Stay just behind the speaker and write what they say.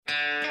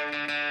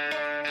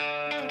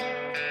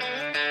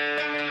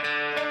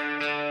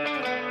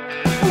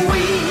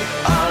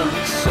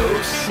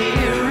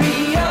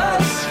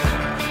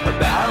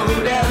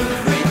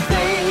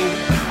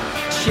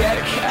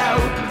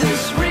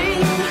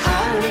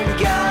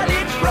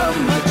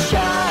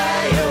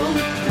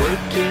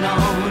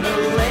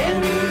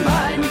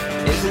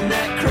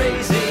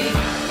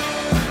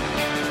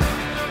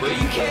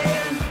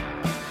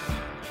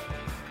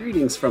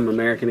Greetings from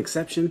American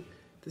Exception.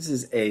 This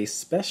is a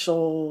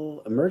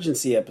special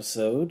emergency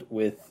episode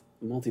with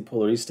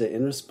Multipolarista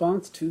in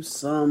response to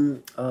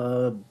some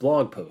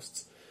blog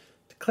posts.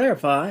 To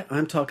clarify,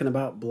 I'm talking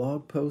about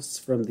blog posts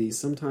from the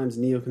sometimes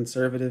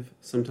neoconservative,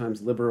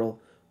 sometimes liberal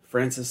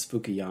Francis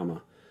Fukuyama.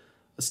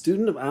 A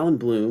student of Alan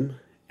Bloom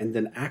and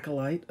an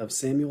acolyte of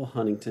Samuel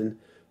Huntington,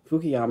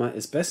 Fukuyama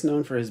is best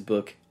known for his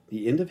book,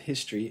 The End of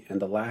History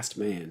and the Last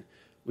Man,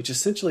 which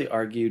essentially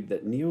argued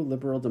that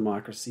neoliberal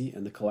democracy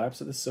and the collapse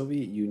of the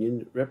Soviet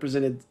Union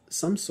represented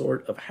some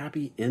sort of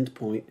happy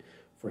endpoint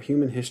for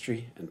human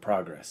history and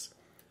progress.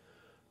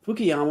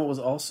 Fukuyama was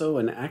also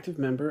an active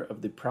member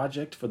of the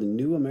Project for the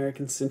New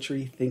American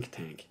Century think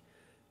tank.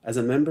 As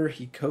a member,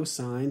 he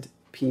co-signed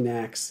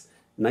PNAC's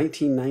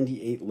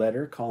 1998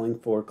 letter calling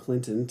for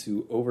Clinton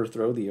to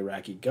overthrow the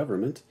Iraqi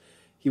government.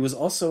 He was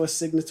also a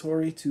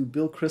signatory to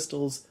Bill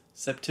Kristol's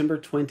September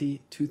 20,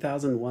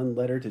 2001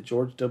 letter to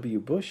George W.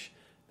 Bush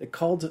that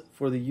called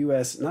for the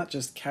U.S. not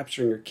just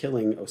capturing or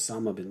killing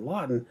Osama bin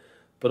Laden,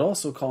 but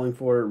also calling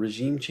for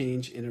regime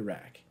change in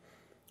Iraq.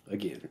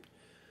 Again.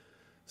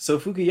 So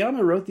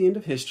Fukuyama wrote The End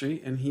of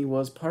History, and he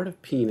was part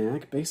of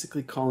PNAC,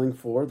 basically calling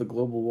for the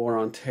global war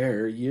on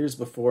terror years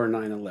before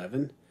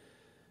 9/11.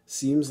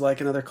 Seems like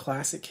another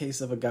classic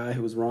case of a guy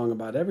who was wrong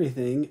about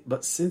everything,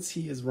 but since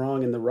he is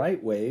wrong in the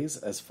right ways,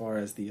 as far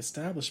as the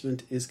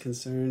establishment is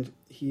concerned,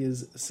 he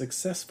is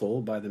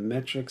successful by the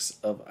metrics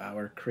of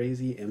our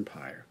crazy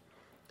empire.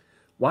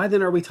 Why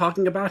then are we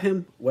talking about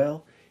him?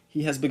 Well,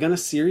 he has begun a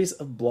series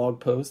of blog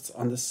posts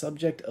on the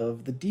subject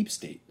of the deep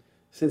state.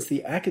 Since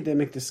the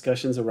academic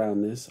discussions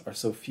around this are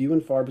so few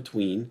and far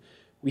between,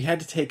 we had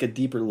to take a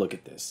deeper look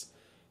at this.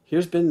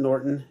 Here's Ben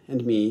Norton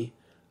and me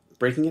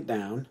breaking it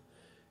down.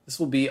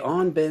 This will be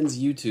on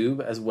Ben's YouTube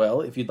as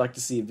well if you'd like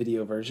to see a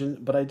video version,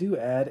 but I do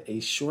add a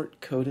short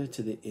coda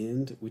to the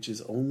end, which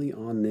is only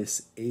on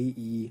this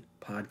AE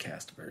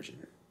podcast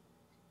version.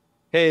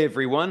 Hey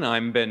everyone,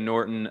 I'm Ben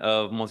Norton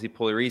of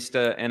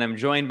Multipolarista, and I'm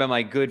joined by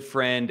my good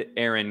friend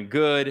Aaron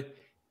Good,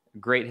 a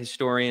great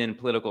historian and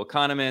political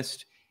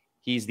economist.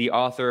 He's the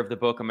author of the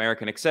book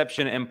American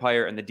Exception,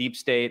 Empire and the Deep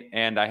State,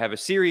 and I have a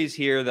series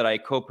here that I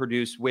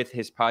co-produce with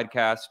his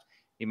podcast,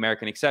 the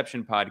American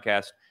Exception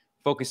podcast,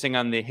 focusing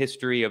on the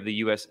history of the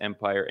U.S.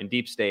 empire and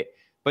deep state.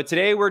 But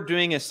today we're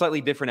doing a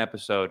slightly different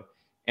episode,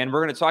 and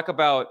we're going to talk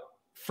about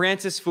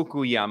Francis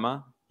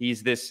Fukuyama.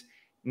 He's this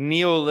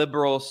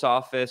neoliberal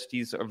sophist.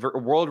 He's a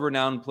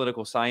world-renowned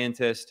political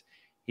scientist.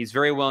 He's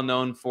very well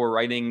known for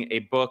writing a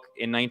book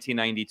in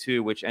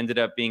 1992, which ended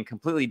up being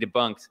completely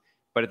debunked,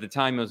 but at the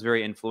time it was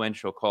very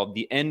influential, called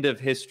The End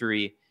of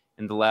History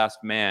and the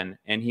Last Man.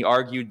 And he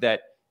argued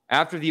that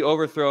after the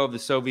overthrow of the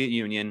Soviet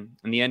Union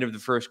and the end of the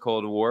First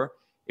Cold War,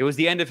 it was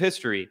the end of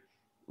history.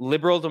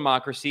 Liberal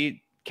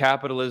democracy,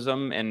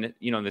 capitalism, and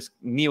this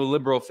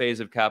neoliberal phase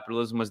of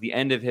capitalism was the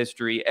end of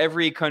history.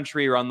 Every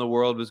country around the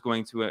world was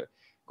going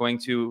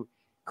to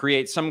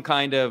create some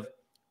kind of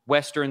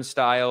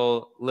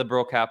Western-style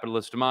liberal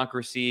capitalist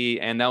democracy,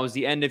 and that was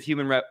the end of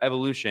human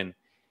evolution.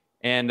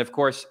 And of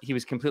course, he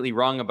was completely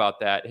wrong about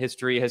that.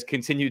 History has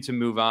continued to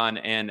move on,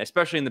 and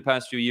especially in the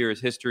past few years,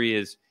 history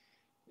is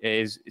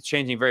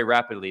changing very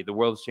rapidly. The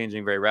world is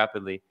changing very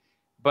rapidly.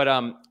 But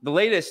the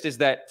latest is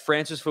that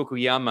Francis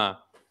Fukuyama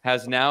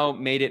has now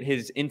made it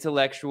his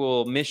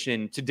intellectual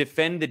mission to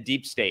defend the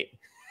deep state.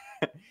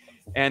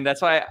 And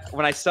that's why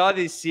when I saw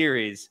this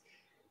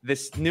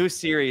new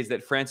series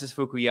that Francis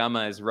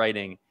Fukuyama is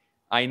writing,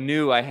 I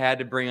knew I had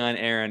to bring on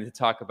Aaron to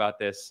talk about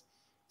this.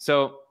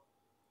 So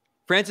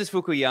Francis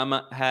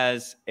Fukuyama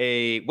has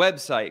a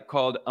website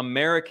called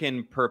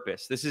American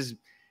Purpose. This is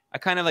a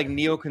kind of like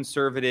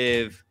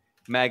neoconservative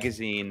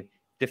magazine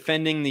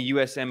defending the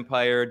U.S.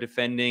 empire,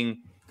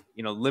 defending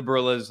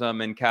liberalism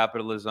and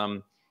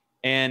capitalism.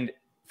 And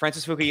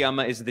Francis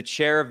Fukuyama is the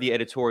chair of the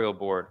editorial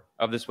board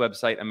of this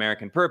website,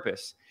 American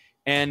Purpose.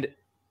 And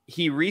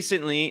he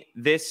recently,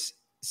 this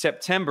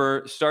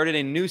September, started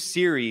a new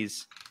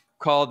series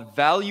called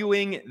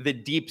Valuing the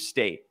Deep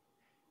State.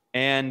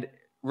 And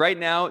right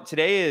now,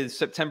 today is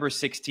September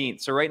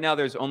 16th. So right now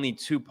there's only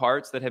 2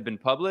 parts that have been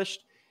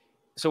published.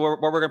 So what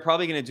we're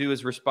probably going to do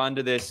is respond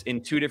to this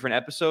in 2 different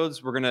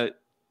episodes. We're going to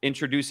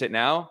introduce it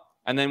now.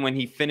 And then when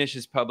he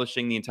finishes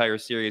publishing the entire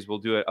series, we'll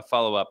do a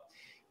follow-up.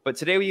 But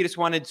today we just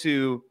wanted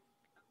to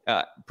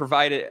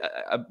provide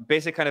a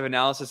basic kind of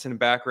analysis and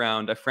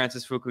background of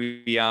Francis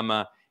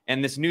Fukuyama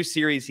and this new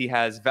series he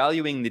has,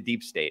 Valuing the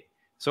Deep State.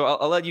 So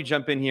I'll let you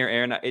jump in here,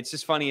 Aaron. It's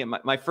just funny.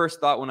 My first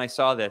thought when I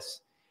saw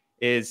this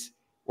is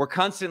we're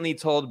constantly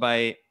told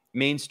by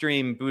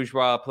mainstream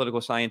bourgeois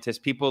political scientists,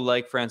 people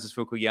like Francis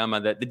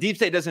Fukuyama, that the deep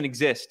state doesn't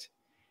exist.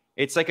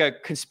 It's like a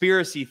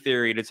conspiracy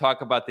theory to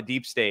talk about the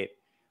deep state.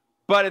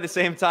 But at the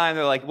same time,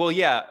 they're like, well,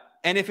 yeah,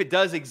 and if it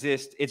does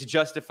exist, it's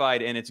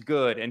justified and it's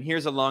good. And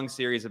here's a long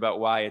series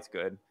about why it's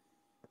good.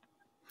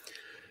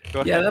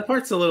 Go Yeah, ahead. that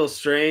part's a little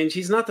strange.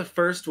 He's not the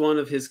first one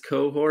of his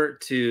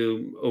cohort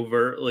to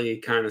overtly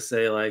kind of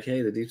say like,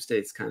 "Hey, the deep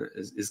state's kind of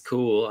is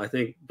cool." I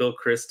think Bill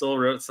Kristol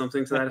wrote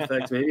something to that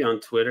effect, maybe on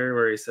Twitter,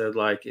 where he said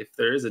like, "If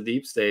there is a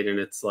deep state and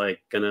it's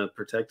like gonna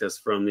protect us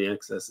from the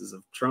excesses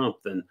of Trump,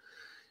 then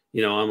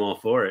I'm all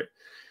for it."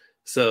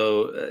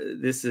 So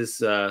this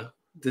is a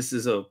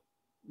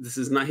this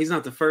is not he's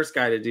not the first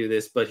guy to do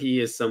this, but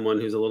he is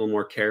someone who's a little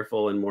more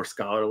careful and more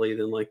scholarly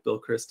than like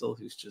Bill Kristol,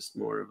 who's just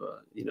more of a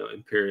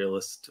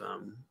imperialist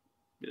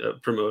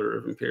promoter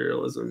of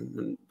imperialism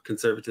and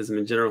conservatism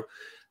in general.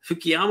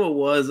 Fukuyama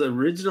was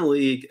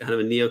originally kind of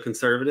a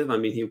neoconservative. I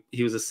mean,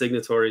 he was a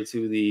signatory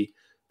to the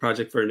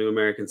Project for a New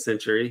American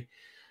Century,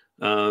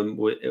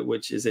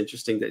 which is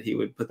interesting that he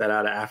would put that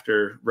out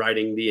after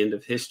writing The End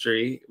of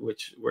History,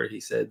 where he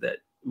said that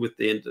with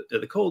the end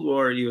of the Cold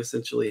War, you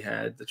essentially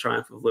had the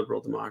triumph of liberal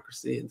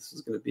democracy, and this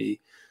was going to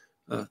be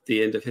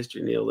the end of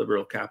history,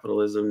 neoliberal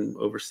capitalism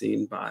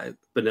overseen by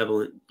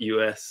benevolent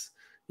U.S.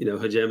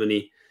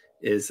 hegemony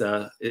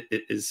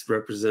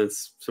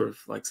represents sort of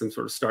like some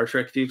sort of Star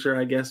Trek future,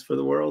 I guess, for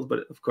the world.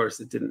 But of course,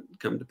 it didn't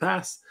come to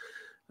pass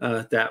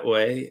that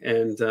way,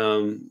 and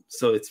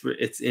so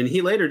and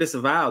he later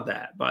disavowed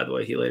that. By the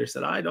way, he later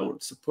said, "I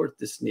don't support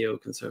this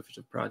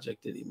neoconservative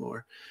project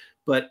anymore."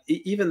 But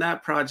even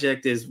that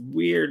project is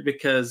weird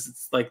because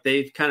it's like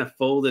they've kind of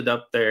folded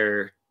up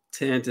their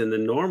tent in the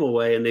normal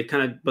way,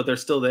 and but they're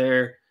still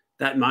there.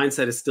 That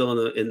mindset is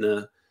still in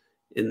the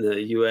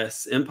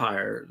U.S.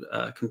 empire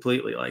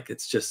completely. Like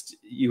it's just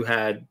you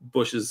had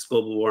Bush's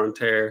global war on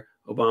terror,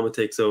 Obama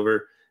takes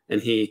over,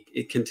 and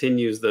it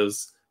continues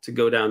to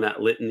go down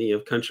that litany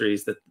of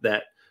countries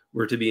that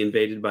were to be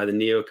invaded by the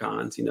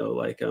neocons.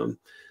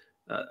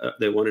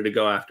 They wanted to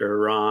go after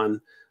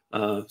Iran,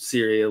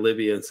 Syria,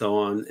 Libya, and so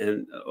on.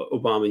 And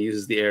Obama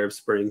uses the Arab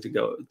Spring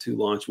to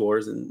launch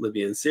wars in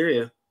Libya and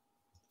Syria,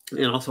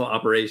 and also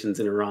operations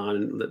in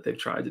Iran that they've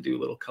tried to do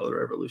little color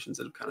revolutions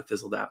that have kind of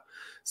fizzled out.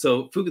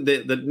 So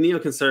the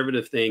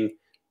neoconservative thing,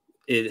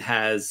 it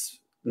has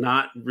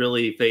not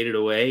really faded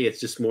away. It's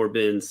just more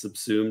been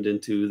subsumed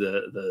into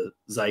the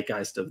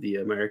zeitgeist of the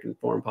American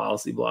foreign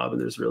policy blob,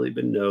 and there's really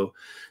been no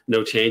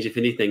change. If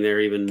anything,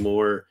 they're even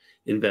more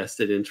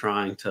invested in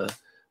trying to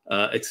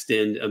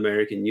extend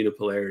American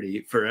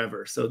unipolarity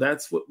forever. So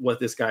that's what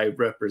this guy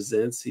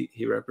represents.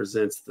 He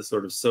represents the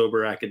sort of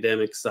sober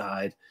academic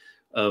side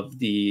of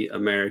the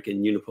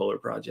American unipolar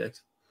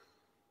project.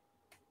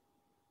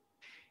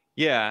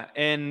 Yeah,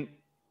 and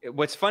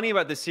what's funny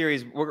about this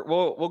series,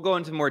 we'll go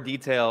into more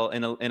detail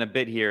in a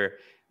bit here,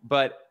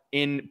 but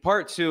in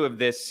part 2 of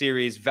this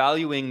series,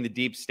 Valuing the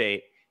Deep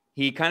State,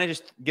 he kind of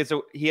just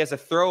he has a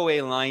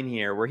throwaway line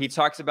here where he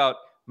talks about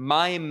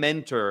my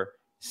mentor,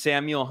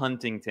 Samuel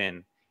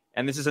Huntington.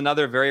 And this is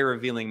another very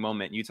revealing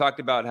moment. You talked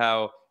about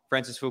how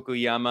Francis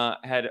Fukuyama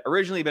had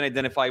originally been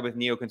identified with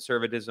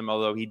neoconservatism,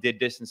 although he did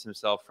distance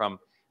himself from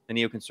the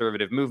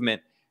neoconservative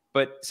movement.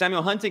 But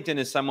Samuel Huntington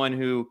is someone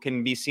who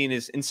can be seen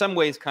as, in some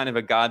ways, kind of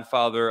a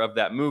godfather of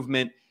that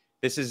movement.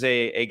 This is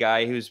a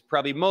guy who's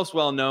probably most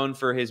well known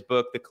for his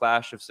book, The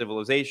Clash of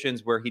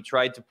Civilizations, where he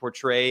tried to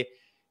portray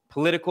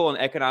political and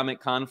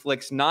economic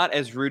conflicts not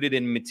as rooted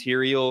in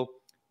material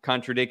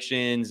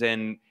contradictions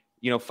and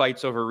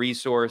fights over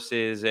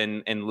resources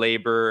and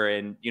labor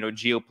and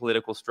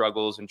geopolitical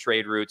struggles and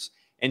trade routes.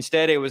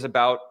 Instead, it was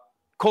about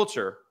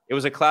culture. It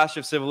was a clash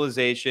of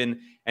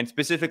civilization, and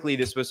specifically,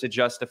 this was to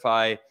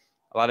justify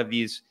a lot of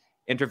these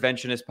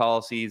interventionist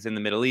policies in the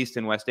Middle East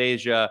and West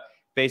Asia,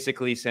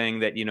 basically saying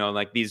that,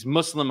 like these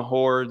Muslim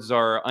hordes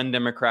are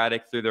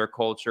undemocratic through their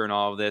culture and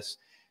all of this.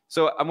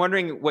 So I'm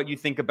wondering what you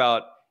think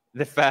about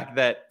the fact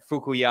that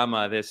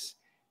Fukuyama,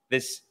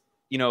 this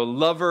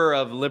lover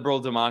of liberal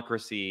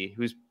democracy,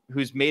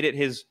 who's made it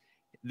his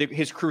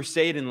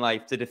crusade in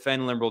life to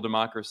defend liberal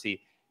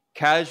democracy,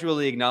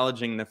 casually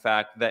acknowledging the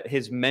fact that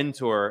his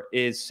mentor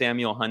is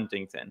Samuel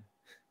Huntington.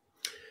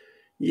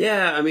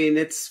 Yeah, I mean,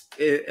 it's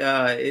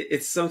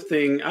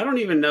something I don't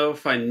even know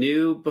if I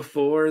knew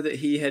before that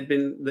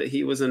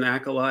he was an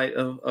acolyte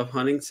of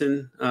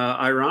Huntington.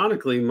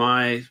 Ironically,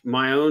 my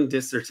own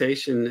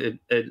dissertation,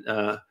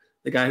 the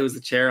guy who was the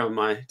chair on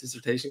my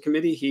dissertation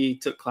committee, he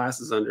took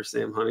classes under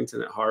Sam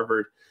Huntington at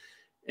Harvard,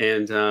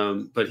 and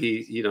but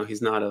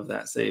he's not of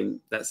that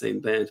same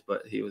bent,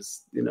 but he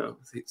was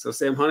so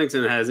Sam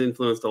Huntington has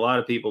influenced a lot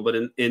of people, but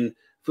in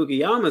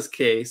Fukuyama's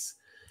case,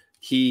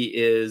 he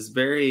is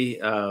very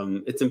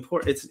it's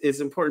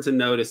important to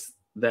notice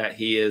that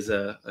he is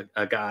a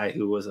guy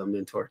who was a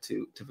mentor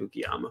to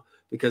Fukuyama,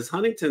 because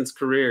Huntington's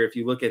career, if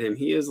you look at him,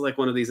 he is like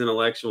one of these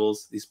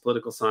intellectuals, these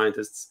political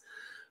scientists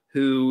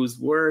whose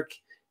work,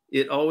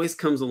 it always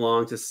comes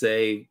along to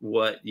say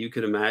what you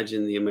could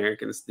imagine the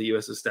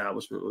U.S.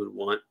 establishment would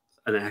want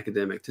an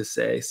academic to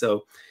say.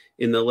 So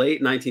in the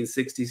late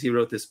 1960s, he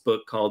wrote this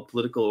book called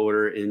Political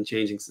Order in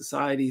Changing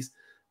Societies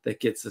that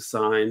gets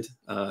assigned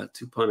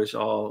to punish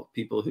all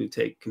people who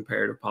take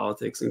comparative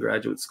politics in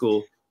graduate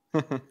school.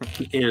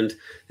 And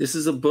this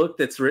is a book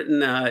that's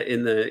written I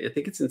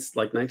think it's in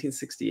like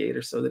 1968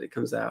 or so that it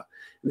comes out.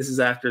 And this is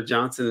after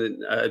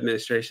Johnson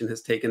administration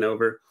has taken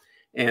over.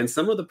 And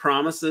some of the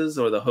promises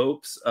or the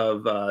hopes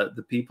of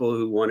the people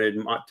who wanted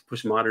to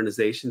push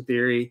modernization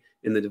theory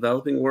in the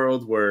developing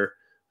world were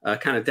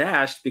kind of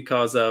dashed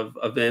because of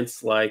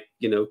events like,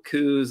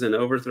 coups and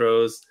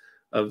overthrows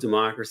of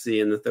democracy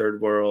in the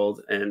third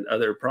world and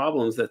other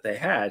problems that they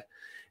had.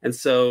 And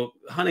so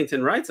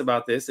Huntington writes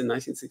about this in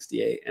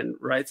 1968 and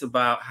writes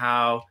about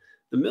how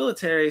the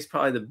military is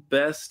probably the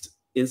best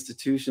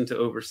institution to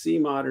oversee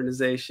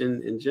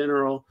modernization in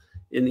general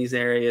in these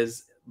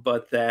areas,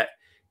 but that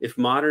if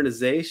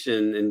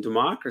modernization and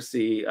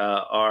democracy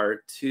are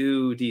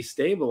too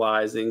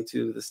destabilizing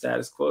to the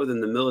status quo,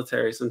 then the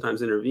military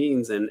sometimes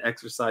intervenes and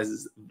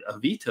exercises a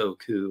veto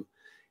coup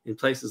in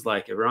places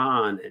like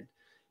Iran and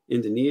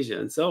Indonesia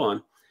and so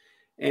on.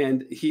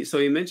 And he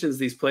mentions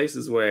these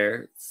places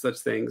where such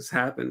things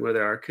happen, where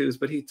there are coups,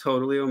 but he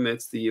totally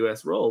omits the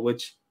U.S. role,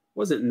 which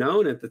wasn't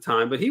known at the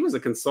time. But he was a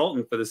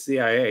consultant for the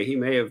CIA. He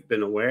may have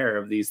been aware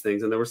of these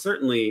things, and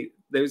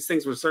those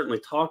things were certainly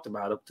talked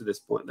about up to this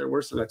point. There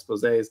were some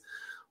exposés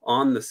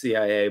on the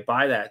CIA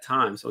by that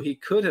time, so he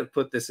could have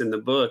put this in the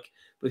book,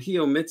 but he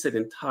omits it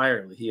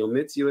entirely. He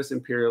omits U.S.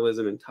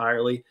 imperialism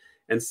entirely,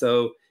 and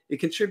so it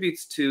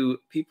contributes to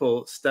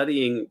people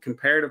studying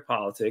comparative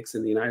politics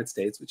in the United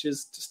States, which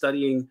is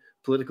studying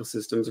political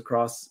systems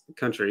across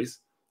countries,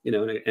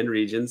 and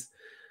regions.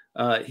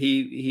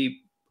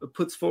 He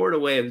puts forward a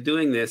way of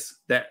doing this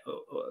that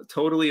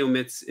totally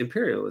omits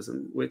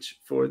imperialism, which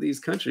for these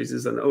countries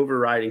is an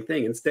overriding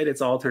thing. Instead,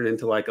 it's all turned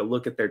into like a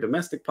look at their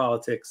domestic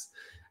politics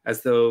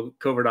as though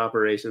covert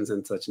operations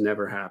and such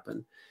never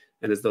happen,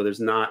 and as though there's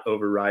not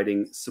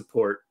overriding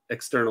support,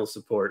 external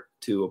support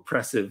to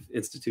oppressive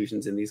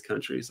institutions in these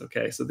countries.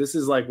 Okay, so this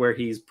is like where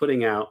he's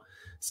putting out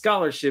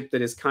scholarship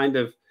that is kind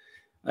of,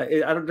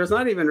 there's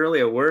not even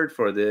really a word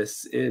for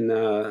this in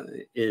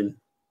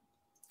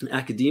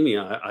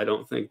academia. I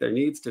don't think there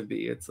needs to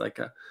be. It's like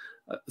a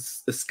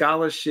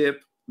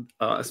scholarship,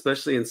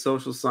 especially in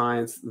social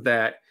science,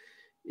 that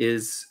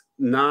is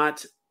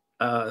not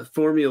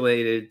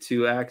formulated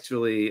to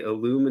actually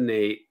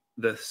illuminate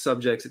the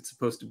subjects it's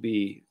supposed to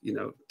be,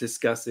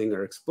 discussing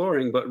or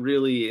exploring, but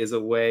really is a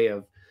way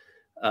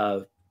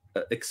of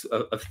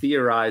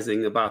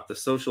theorizing about the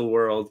social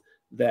world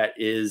that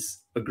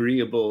is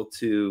agreeable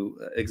to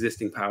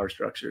existing power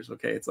structures.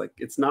 Okay,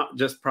 it's not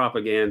just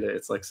propaganda;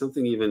 it's like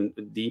something even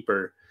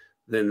deeper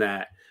than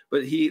that.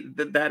 But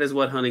that is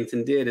what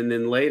Huntington did, and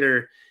then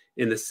later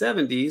in the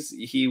 70s,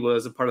 he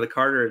was a part of the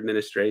Carter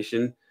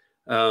administration.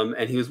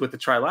 And he was with the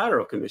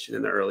Trilateral Commission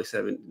in the early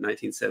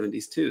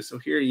 1970s too. So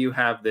here you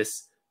have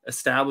this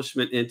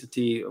establishment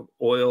entity of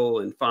oil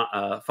and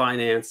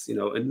finance,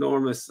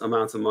 enormous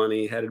amounts of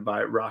money headed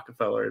by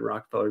Rockefeller and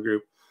Rockefeller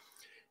Group.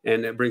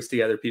 And it brings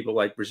together people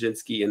like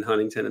Brzezinski and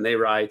Huntington, and they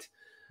write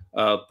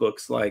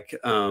books like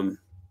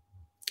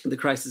The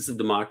Crisis of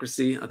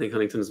Democracy. I think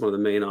Huntington is one of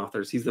the main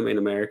authors. He's the main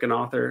American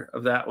author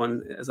of that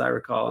one, as I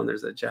recall. And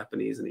there's a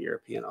Japanese and a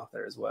European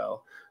author as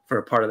well for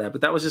a part of that.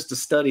 But that was just a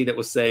study that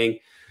was saying,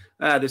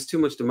 there's too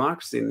much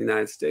democracy in the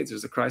United States.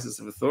 There's a crisis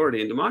of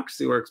authority, and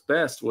democracy works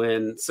best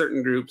when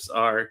certain groups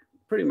are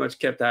pretty much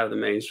kept out of the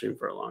mainstream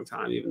for a long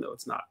time, even though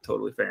it's not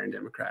totally fair and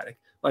democratic,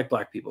 like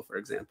Black people, for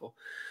example.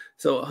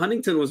 So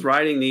Huntington was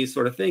writing these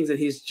sort of things, and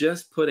he's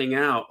just putting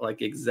out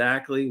like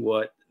exactly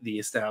what the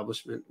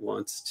establishment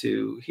wants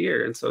to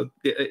hear. And so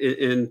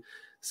in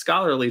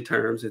scholarly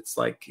terms, it's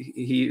like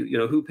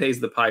who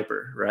pays the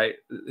piper, right?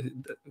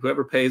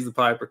 Whoever pays the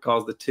piper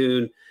calls the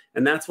tune.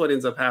 And that's what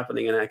ends up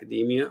happening in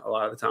academia a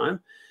lot of the time.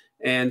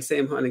 And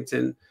Sam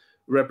Huntington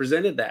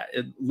represented that.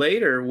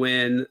 Later,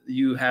 when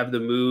you have the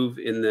move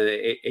in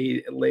the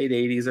late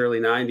 80s, early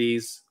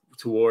 90s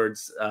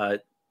towards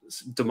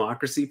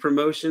democracy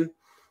promotion,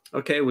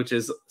 okay, which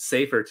is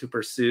safer to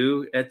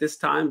pursue at this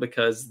time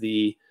because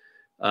the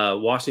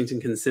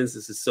Washington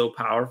consensus is so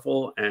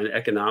powerful, and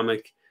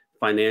economic,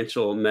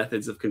 financial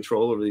methods of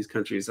control over these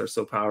countries are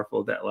so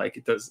powerful that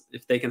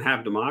if they can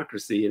have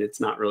democracy and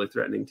it's not really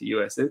threatening to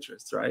U.S.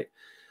 interests, right?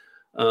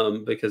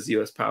 Because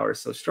U.S. power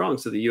is so strong.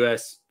 So the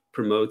U.S.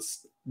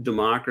 promotes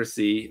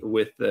democracy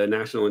with the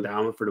National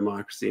Endowment for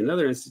Democracy and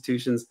other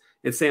institutions.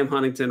 And Sam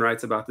Huntington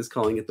writes about this,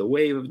 calling it the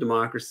wave of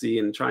democracy,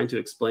 and trying to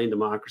explain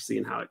democracy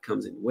and how it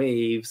comes in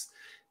waves.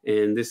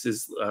 And this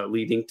is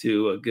leading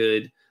to a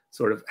good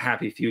sort of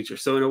happy future.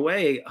 So in a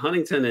way,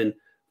 Huntington and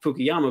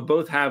Fukuyama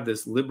both have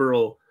this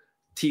liberal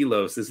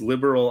telos, this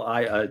liberal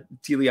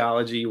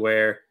teleology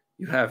where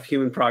you have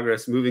human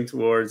progress moving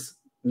towards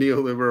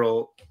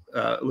neoliberal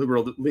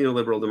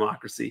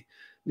democracy,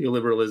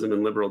 neoliberalism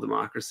and liberal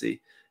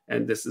democracy.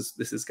 And this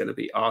is going to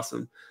be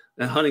awesome.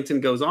 And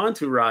Huntington goes on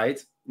to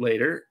write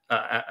later,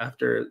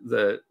 after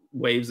the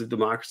waves of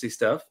democracy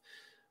stuff,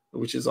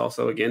 which is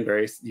also, again,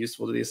 very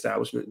useful to the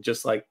establishment,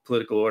 just like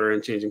political order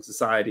and changing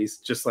societies,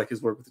 just like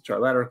his work with the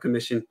Trilateral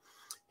Commission.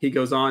 He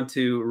goes on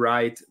to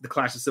write The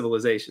Clash of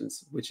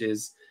Civilizations, which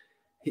is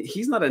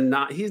he's not a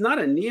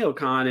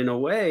neocon in a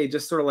way,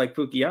 just sort of like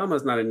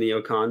Fukuyama's not a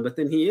neocon, but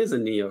then he is a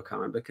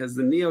neocon because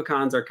the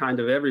neocons are kind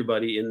of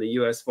everybody in the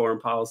U.S. foreign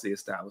policy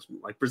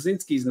establishment. Like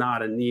Brzezinski's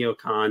not a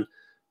neocon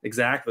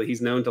exactly.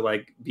 He's known to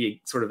like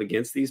be sort of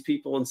against these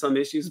people in some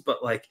issues,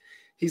 but like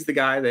he's the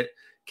guy that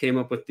came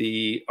up with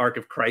the Arc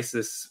of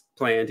Crisis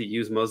plan to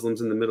use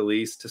Muslims in the Middle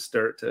East to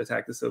start to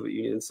attack the Soviet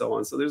Union and so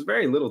on. So there's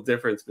very little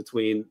difference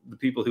between the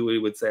people who we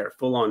would say are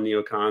full-on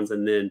neocons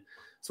and then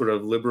sort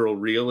of liberal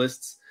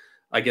realists.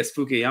 I guess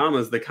Fukuyama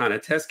is the kind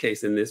of test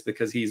case in this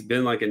because he's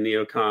been like a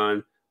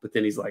neocon, but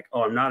then he's like,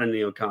 oh, I'm not a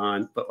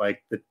neocon, but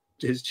like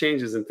his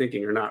changes in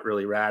thinking are not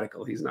really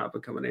radical. He's not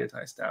become an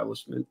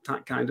anti-establishment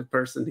kind of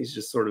person. He's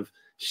just sort of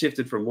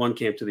shifted from one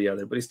camp to the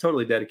other, but he's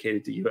totally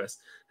dedicated to U.S.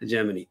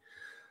 hegemony.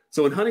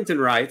 So when Huntington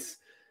writes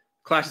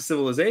Clash of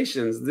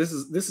Civilizations, this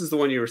is the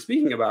one you were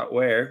speaking about,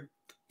 where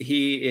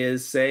he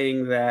is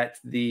saying that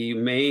the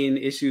main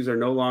issues are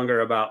no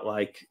longer about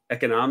like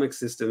economic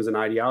systems and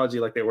ideology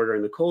like they were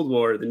during the Cold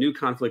War. The new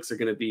conflicts are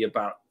going to be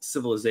about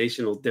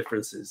civilizational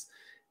differences.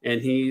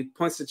 And he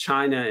points to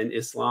China and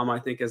Islam, I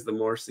think, as the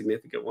more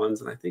significant ones.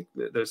 And I think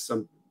there's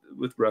some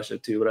with Russia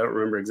too, but I don't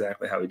remember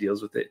exactly how he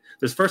deals with it.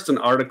 There's first an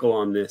article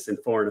on this in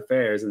Foreign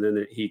Affairs, and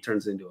then he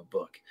turns it into a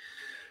book.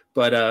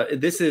 But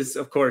this is,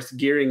 of course,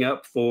 gearing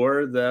up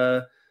for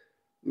the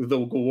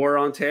war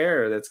on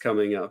terror that's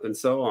coming up and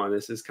so on.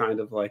 This is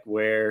kind of like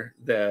where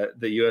the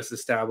U.S.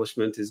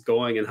 establishment is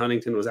going, and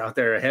Huntington was out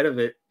there ahead of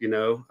it,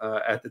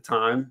 at the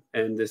time.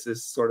 And this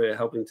is sort of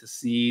helping to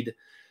seed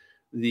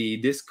the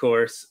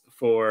discourse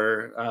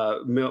for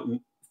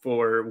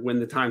when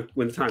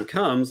the time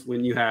comes,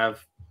 when you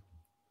have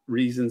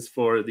reasons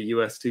for the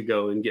U.S. to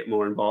go and get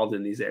more involved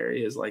in these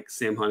areas. Like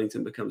Sam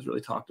Huntington becomes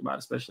really talked about,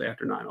 especially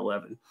after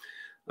 9/11.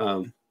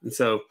 And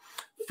so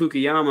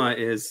Fukuyama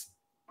is,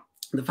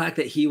 the fact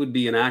that he would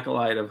be an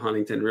acolyte of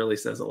Huntington really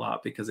says a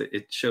lot, because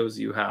it shows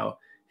you how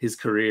his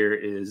career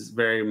is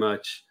very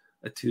much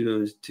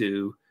attuned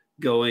to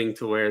going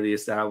to where the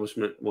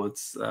establishment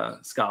wants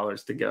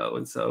scholars to go.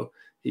 And so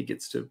he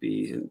gets to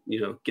be and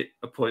get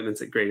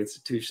appointments at great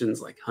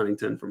institutions like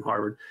Huntington from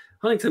Harvard.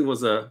 Huntington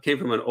came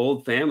from an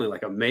old family,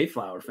 like a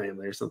Mayflower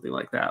family or something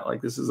like that.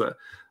 Like this is a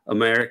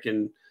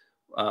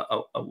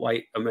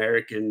white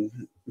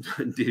American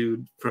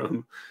dude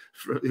from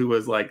who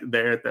was like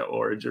there at the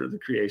origin of the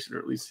creation, or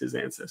at least his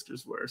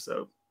ancestors were.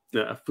 So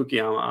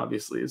Fukuyama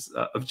obviously is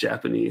of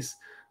Japanese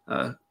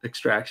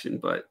extraction,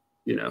 but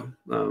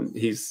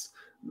he's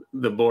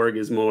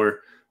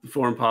the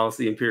foreign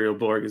policy imperial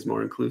Borg is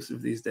more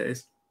inclusive these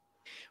days.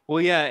 Well,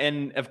 yeah,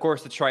 and of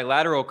course the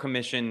Trilateral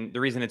Commission, the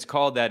reason it's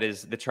called that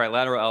is the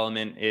trilateral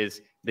element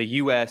is the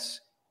U.S.,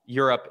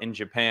 Europe, and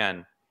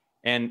Japan.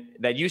 And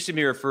that used to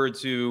be referred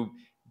to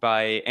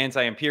by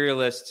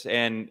anti-imperialists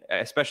and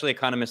especially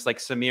economists like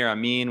Samir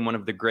Amin, one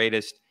of the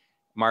greatest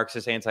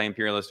Marxist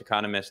anti-imperialist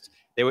economists.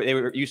 They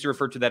used to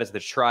refer to that as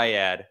the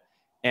triad.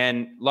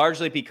 And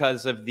largely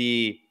because of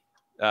the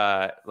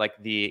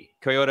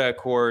Kyoto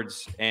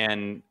Accords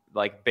and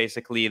like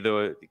basically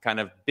the kind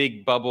of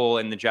big bubble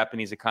in the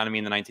Japanese economy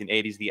in the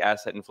 1980s, the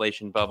asset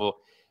inflation bubble,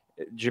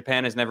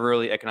 Japan has never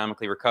really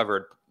economically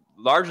recovered,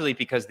 largely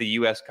because the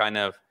U.S. kind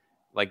of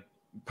like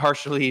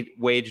partially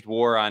waged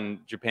war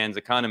on Japan's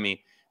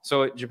economy.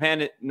 So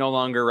Japan no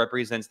longer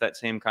represents that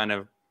same kind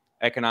of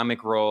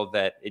economic role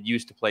that it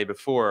used to play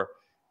before.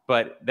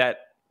 But that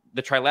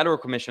the Trilateral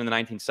Commission in the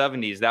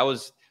 1970s,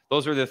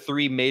 those were the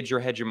three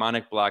major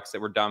hegemonic blocks that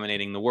were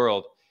dominating the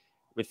world,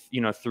 with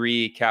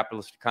three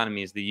capitalist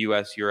economies: the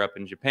U.S., Europe,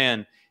 and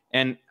Japan.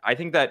 And I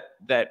think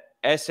that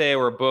essay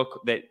or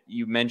book that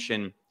you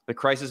mentioned, The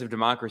Crisis of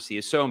Democracy,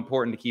 is so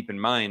important to keep in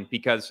mind,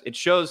 because it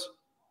shows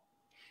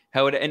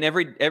how in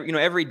every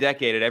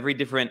decade, at every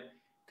different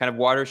kind of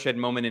watershed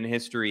moment in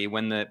history,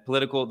 when the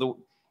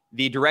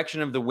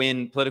direction of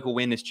the political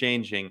wind is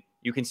changing,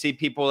 you can see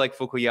people like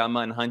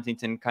Fukuyama and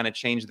Huntington kind of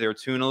change their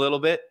tune a little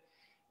bit.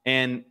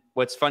 And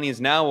what's funny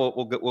is now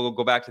we'll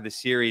go back to the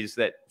series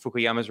that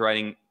Fukuyama's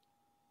writing,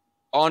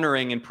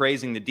 honoring and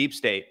praising the deep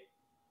state.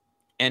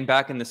 And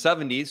back in the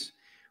 70s,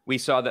 we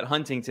saw that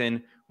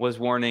Huntington was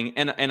warning,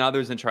 and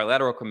others in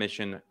Trilateral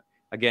Commission,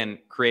 again,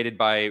 created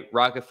by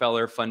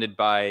Rockefeller, funded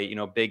by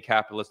big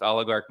capitalist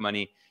oligarch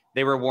money.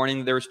 They were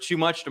warning there was too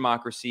much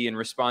democracy in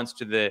response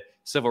to the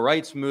civil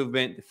rights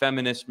movement, the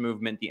feminist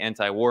movement, the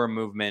anti-war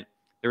movement.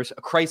 There was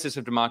a crisis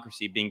of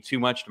democracy, being too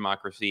much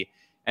democracy.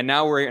 And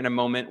now we're in a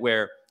moment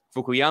where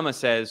Fukuyama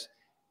says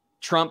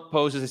Trump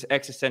poses this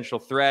existential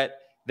threat.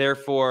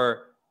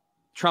 Therefore,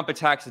 Trump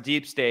attacks the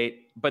deep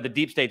state, but the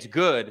deep state's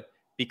good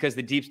because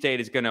the deep state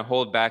is going to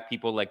hold back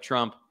people like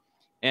Trump.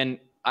 And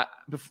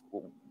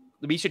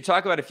we should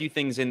talk about a few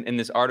things in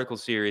this article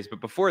series.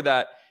 But before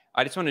that,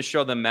 I just want to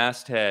show the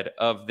masthead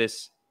of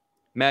this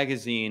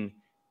magazine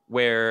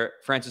where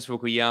Francis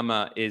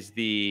Fukuyama is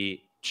the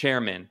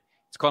chairman.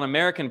 It's called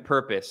American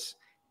Purpose.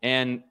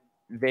 And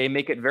they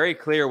make it very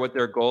clear what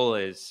their goal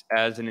is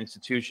as an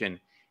institution.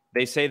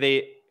 They say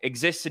they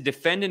exist to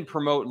defend and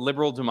promote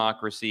liberal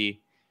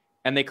democracy.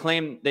 And they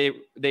claim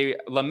they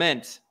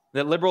lament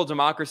that liberal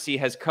democracy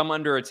has come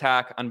under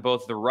attack on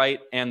both the right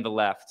and the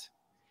left.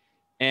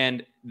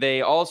 And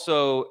they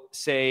also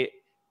say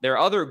their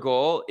other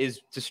goal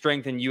is to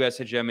strengthen U.S.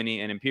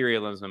 hegemony and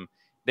imperialism.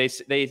 They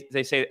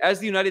say, as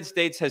the United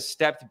States has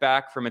stepped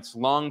back from its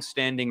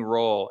long-standing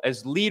role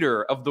as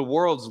leader of the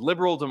world's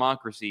liberal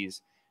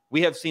democracies,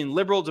 we have seen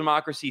liberal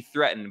democracy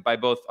threatened by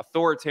both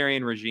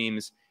authoritarian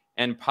regimes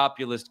and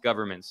populist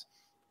governments.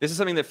 This is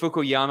something that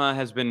Fukuyama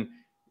has been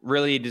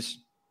really just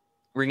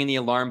ringing the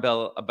alarm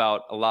bell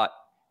about a lot,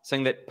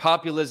 saying that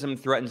populism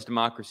threatens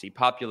democracy.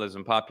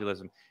 Populism.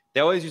 They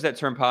always use that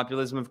term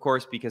populism, of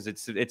course, because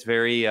it's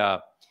very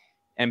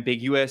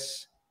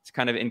ambiguous. It's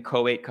kind of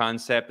inchoate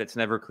concept. It's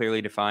never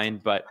clearly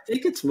defined. But I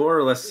think it's more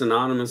or less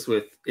synonymous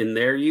with, in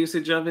their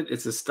usage of it,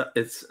 it's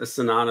a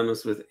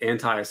synonymous with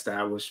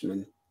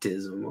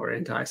anti-establishmentism or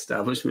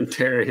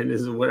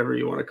anti-establishmentarianism, whatever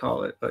you want to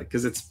call it.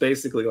 Because it's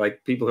basically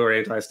like people who are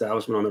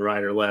anti-establishment on the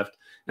right or left,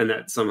 and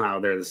that somehow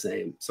they're the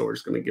same. So we're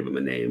just going to give them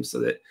a name so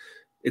that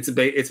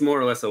it's more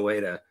or less a way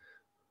to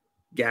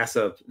gas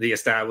up the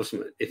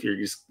establishment if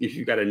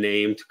you've got a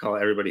name to call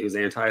everybody who's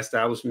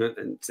anti-establishment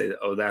and say that,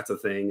 oh, that's a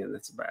thing and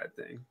that's a bad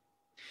thing.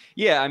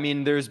 Yeah, I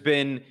mean, there's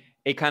been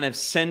a kind of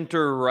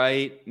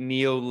center-right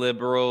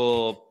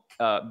neoliberal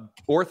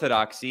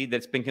orthodoxy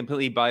that's been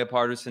completely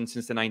bipartisan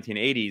since the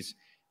 1980s,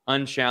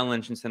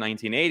 unchallenged since the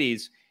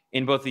 1980s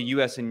in both the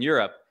US and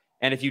Europe.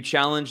 And if you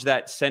challenge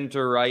that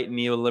center-right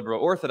neoliberal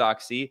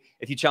orthodoxy,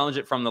 if you challenge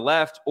it from the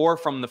left or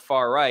from the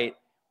far right,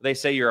 they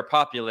say you're a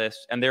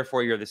populist and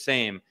therefore you're the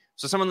same.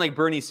 So someone like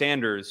Bernie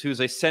Sanders, who's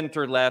a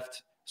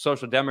center-left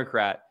social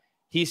democrat,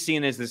 he's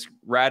seen as this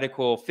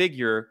radical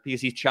figure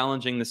because he's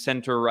challenging the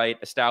center-right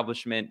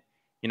establishment,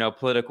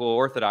 political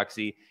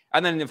orthodoxy.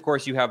 And then, of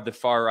course, you have the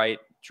far-right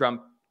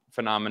Trump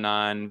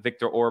phenomenon,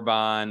 Viktor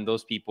Orban,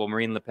 those people,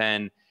 Marine Le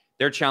Pen.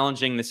 They're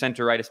challenging the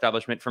center-right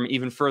establishment from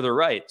even further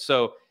right.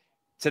 So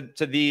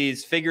to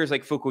these figures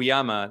like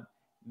Fukuyama,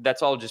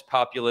 that's all just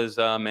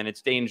populism and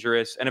it's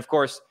dangerous. And, of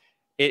course,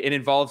 it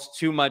involves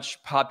too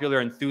much popular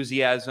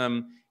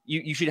enthusiasm.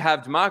 You should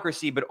have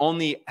democracy, but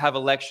only have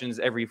elections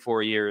every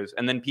 4 years.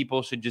 And then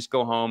people should just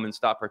go home and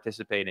stop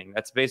participating.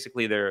 That's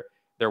basically their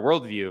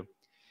worldview.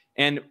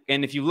 And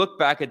if you look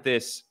back at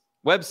this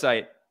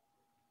website,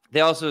 they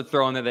also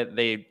throw in there that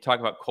they talk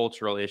about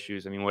cultural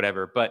issues. I mean,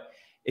 whatever. But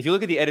if you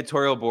look at the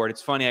editorial board,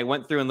 it's funny. I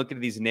went through and looked at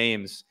these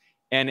names,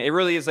 and it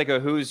really is like a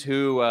who's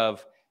who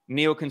of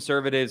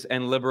neoconservatives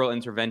and liberal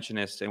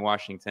interventionists in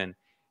Washington.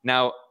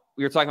 Now,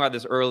 we were talking about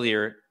this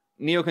earlier.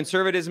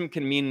 Neoconservatism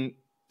can mean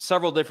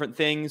several different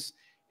things.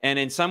 And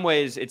in some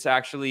ways, it's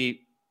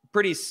actually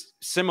pretty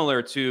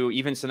similar to,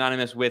 even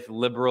synonymous with,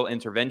 liberal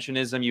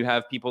interventionism. You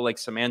have people like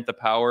Samantha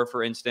Power,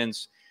 for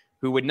instance,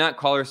 who would not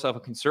call herself a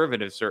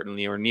conservative,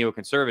 certainly, or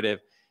neoconservative.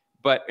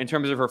 But in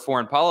terms of her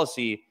foreign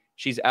policy,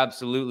 she's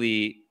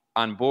absolutely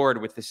on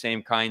board with the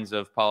same kinds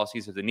of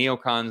policies as the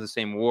neocons, the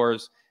same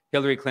wars.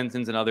 Hillary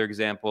Clinton's another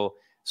example.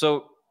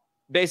 So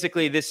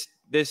basically, this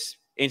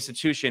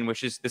institution,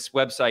 which is this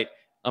website,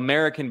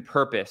 American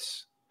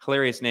Purpose,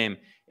 hilarious name,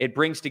 it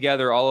brings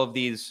together all of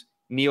these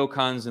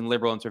neocons and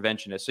liberal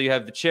interventionists. So you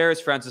have the chair is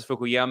Francis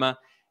Fukuyama,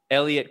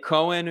 Elliot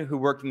Cohen, who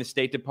worked in the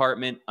State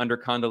Department under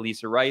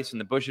Condoleezza Rice in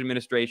the Bush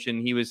administration.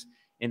 He was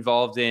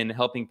involved in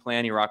helping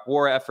plan Iraq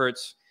war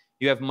efforts.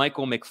 You have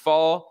Michael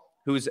McFaul,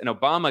 who's an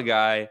Obama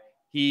guy.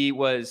 He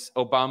was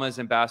Obama's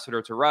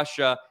ambassador to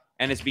Russia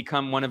and has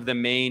become one of the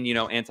main,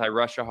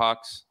 anti-Russia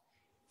hawks.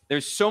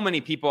 There's so many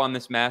people on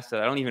this mast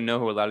that I don't even know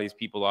who a lot of these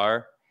people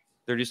are.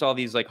 They're just all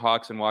these like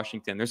hawks in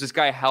Washington. There's this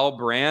guy, Hal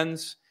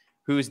Brands,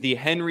 who's the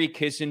Henry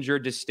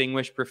Kissinger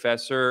Distinguished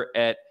Professor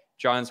at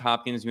Johns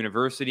Hopkins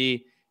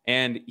University.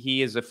 And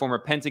he is a former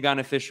Pentagon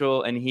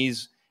official, and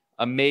he's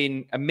a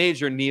major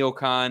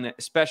neocon,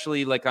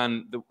 especially like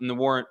in the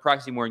war,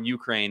 proxy war in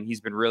Ukraine.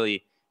 He's been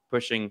really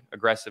pushing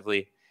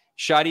aggressively.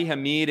 Shadi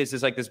Hamid is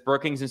this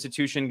Brookings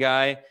Institution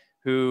guy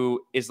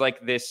who is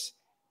like this.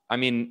 I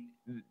mean,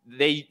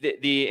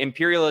 the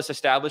imperialist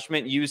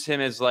establishment use him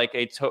as like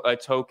a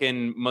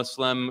token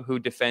Muslim who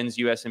defends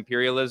U.S.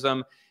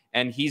 imperialism.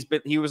 And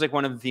he was like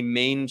one of the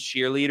main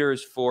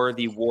cheerleaders for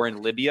the war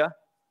in Libya.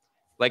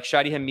 Like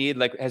Shadi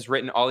Hamid has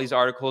written all these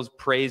articles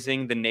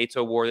praising the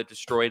NATO war that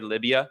destroyed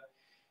Libya.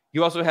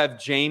 You also have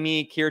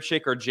James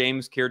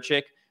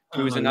Kirchik,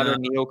 who is another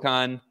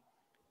neocon.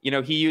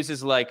 He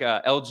uses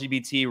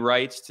LGBT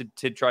rights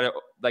to try to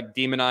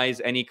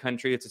demonize any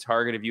country that's a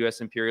target of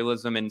U.S.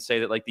 imperialism and say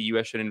that the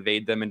U.S. should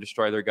invade them and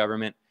destroy their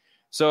government.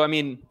 So, I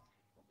mean,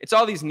 it's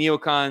all these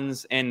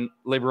neocons and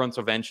liberal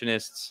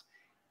interventionists.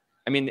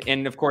 I mean,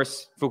 and of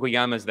course,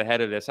 Fukuyama is the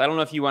head of this. I don't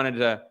know if you wanted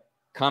to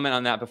comment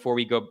on that before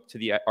we go to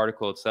the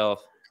article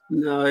itself.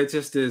 No, it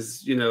just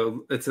is,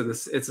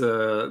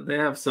 they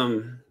have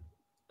some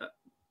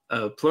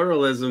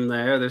pluralism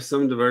there. There's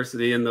some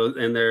diversity in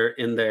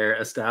their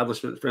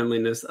establishment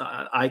friendliness.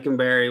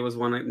 Eikenberry was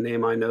one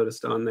name I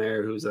noticed on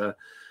there, who's a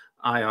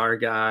IR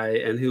guy,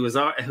 and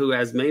who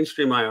as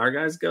mainstream IR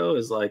guys go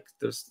is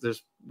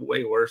there's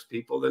way worse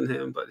people than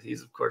him, but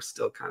he's of course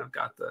still kind of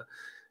got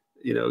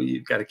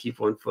you've got to keep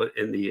one foot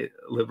in the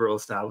liberal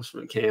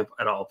establishment camp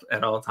at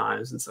all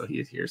times, and so he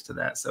adheres to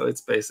that. So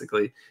it's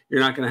basically, you're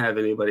not going to have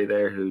anybody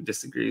there who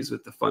disagrees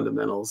with the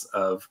fundamentals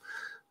of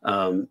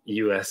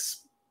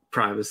U.S.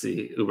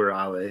 primacy uber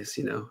alles,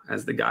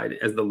 as the guide,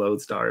 as the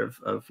lodestar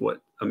of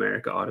what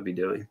America ought to be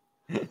doing.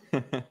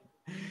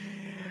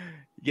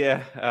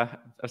 Yeah, I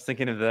was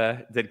thinking of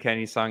the Dead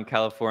Kennedy song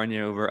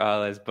 "California over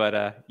alles,"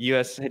 but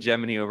U.S.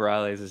 hegemony over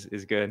alles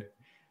is good.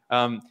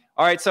 All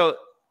right, so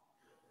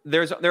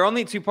there are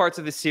only two parts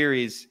of the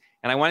series,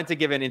 and I wanted to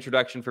give an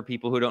introduction for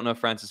people who don't know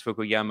Francis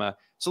Fukuyama.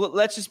 So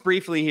let's just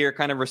briefly here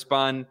kind of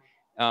respond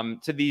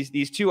to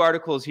these two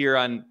articles here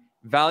on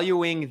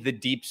valuing the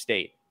deep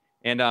state.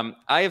 And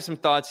I have some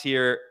thoughts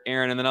here,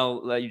 Aaron, and then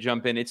I'll let you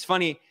jump in. It's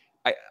funny.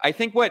 I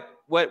think what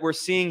we're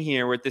seeing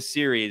here with this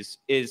series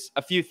is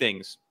a few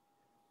things.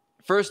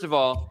 First of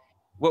all,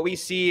 what we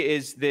see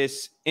is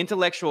this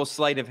intellectual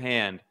sleight of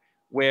hand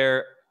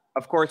where,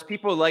 of course,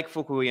 people like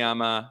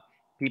Fukuyama,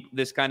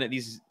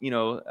 these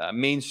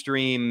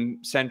mainstream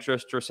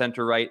centrist or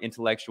center-right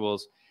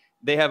intellectuals,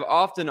 they have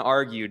often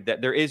argued that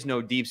there is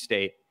no deep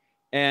state.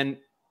 And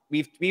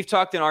we've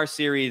talked in our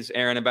series,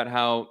 Aaron, about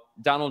how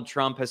Donald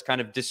Trump has kind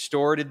of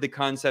distorted the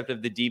concept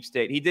of the deep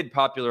state. He did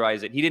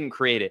popularize it. He didn't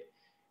create it.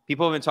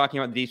 People have been talking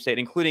about the deep state,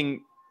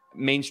 including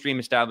mainstream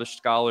established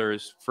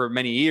scholars for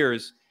many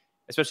years,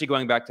 especially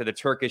going back to the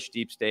Turkish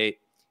deep state,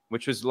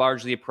 which was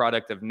largely a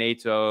product of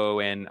NATO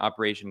and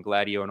Operation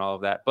Gladio and all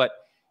of that. But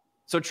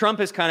so Trump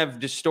has kind of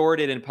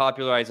distorted and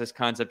popularized this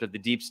concept of the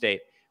deep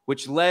state,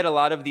 which led a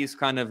lot of these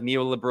kind of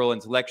neoliberal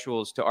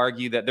intellectuals to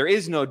argue that there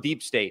is no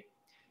deep state.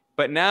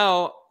 But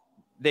now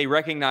they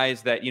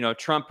recognize that,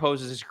 Trump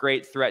poses this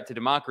great threat to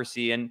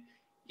democracy. And,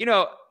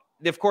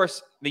 of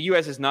course, the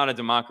U.S. is not a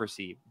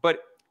democracy, but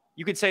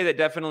you could say that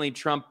definitely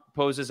Trump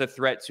poses a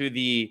threat to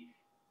the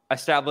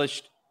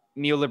established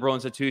neoliberal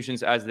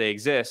institutions as they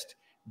exist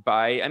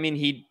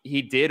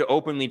he did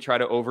openly try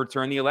to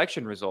overturn the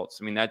election results.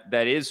 I mean,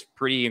 that is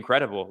pretty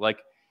incredible. Like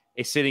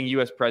a sitting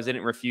U.S.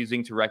 president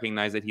refusing to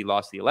recognize that he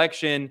lost the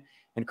election,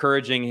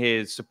 encouraging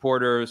his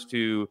supporters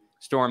to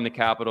storm the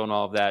Capitol and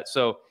all of that.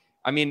 So,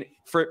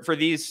 for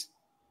these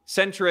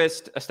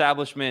centrist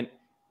establishment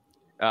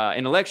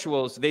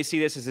intellectuals, they see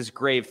this as this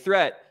grave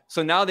threat.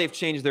 So now they've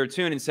changed their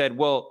tune and said,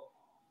 well,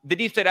 the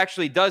deep state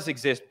actually does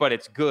exist, but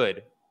it's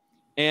good.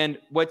 And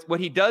what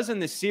he does in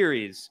this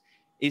series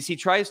is he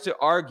tries to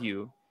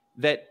argue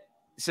that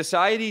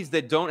societies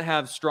that don't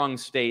have strong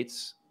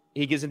states,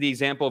 he gives the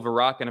example of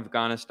Iraq and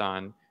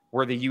Afghanistan,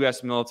 where the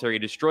U.S. military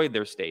destroyed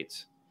their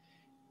states.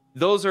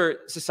 Those are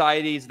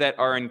societies that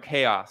are in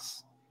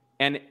chaos.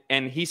 And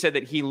he said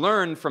that he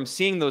learned from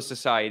seeing those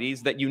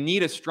societies that you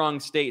need a strong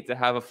state to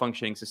have a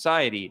functioning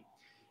society.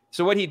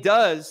 So what he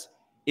does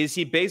is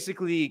he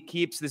basically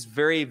keeps this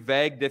very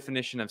vague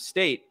definition of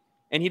state.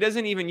 And he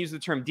doesn't even use the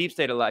term deep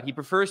state a lot. He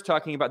prefers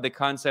talking about the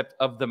concept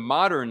of the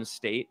modern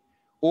state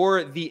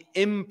or the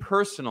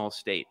impersonal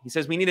state. He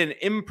says we need an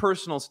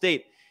impersonal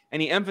state. And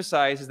he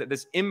emphasizes that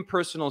this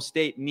impersonal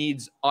state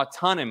needs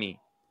autonomy.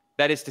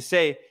 That is to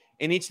say,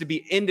 it needs to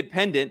be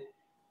independent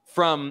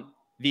from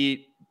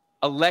the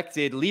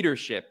elected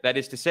leadership. That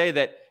is to say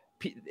that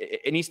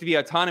it needs to be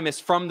autonomous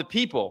from the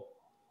people.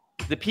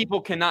 The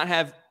people cannot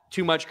have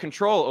too much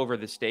control over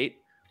the state,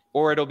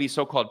 or it'll be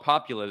so-called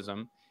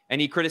populism. And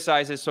he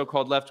criticizes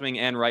so-called left-wing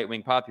and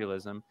right-wing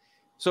populism.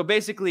 So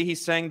basically,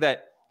 he's saying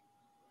that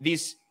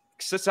these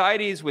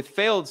societies with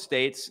failed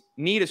states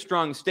need a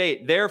strong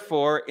state.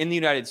 Therefore, in the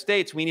United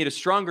States, we need a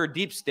stronger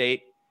deep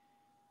state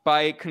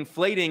by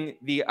conflating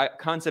the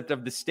concept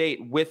of the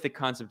state with the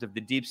concept of the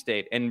deep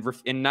state and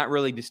not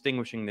really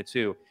distinguishing the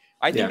two.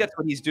 I think that's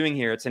what he's doing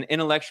here. It's an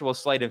intellectual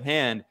sleight of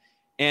hand.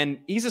 And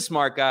he's a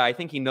smart guy. I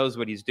think he knows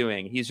what he's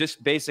doing. He's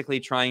just basically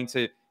trying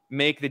to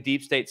make the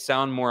deep state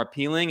sound more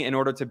appealing in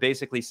order to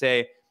basically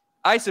say,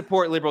 I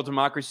support liberal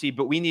democracy,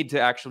 but we need to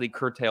actually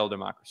curtail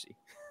democracy.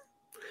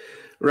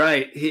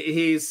 Right.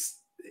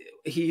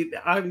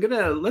 I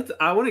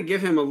want to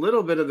give him a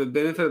little bit of the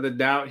benefit of the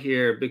doubt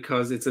here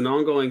because it's an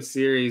ongoing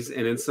series.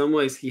 And in some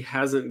ways he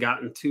hasn't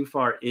gotten too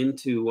far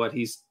into what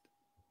he's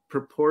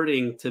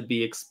purporting to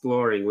be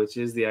exploring, which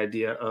is the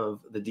idea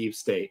of the deep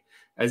state.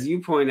 As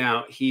you point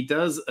out, he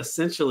does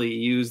essentially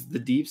use the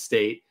deep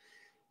state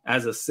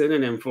as a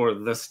synonym for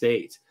the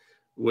state,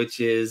 which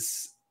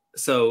is,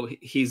 so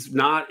he's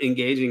not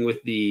engaging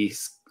with the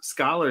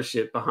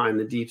scholarship behind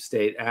the deep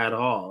state at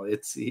all.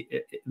 It's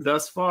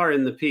thus far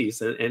in the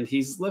piece, and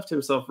he's left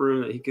himself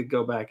room that he could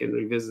go back and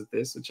revisit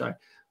this, which I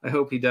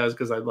hope he does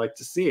because I'd like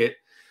to see it.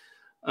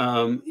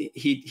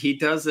 He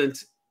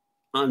doesn't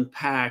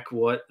unpack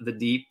what the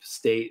deep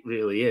state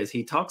really is.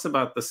 He talks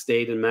about the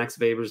state in Max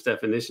Weber's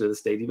definition of the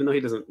state, even though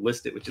he doesn't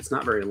list it, which it's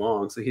not very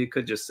long. So he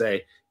could just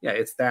say, yeah,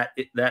 it's that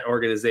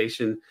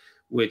organization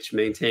which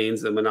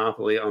maintains a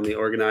monopoly on the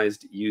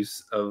organized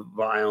use of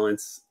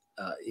violence,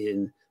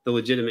 in the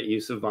legitimate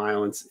use of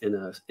violence in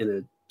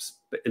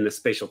a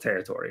spatial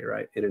territory,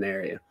 right, in an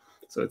area.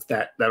 So it's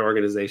that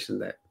organization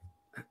that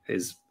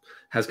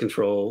has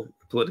control,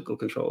 political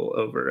control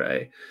over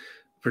a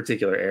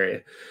particular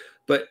area.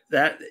 But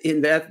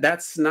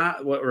that's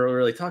not what we're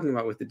really talking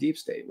about with the deep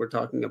state. We're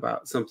talking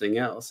about something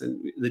else.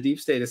 And the deep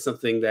state is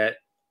something that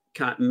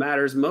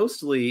matters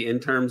mostly in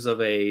terms of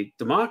a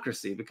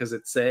democracy, because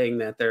it's saying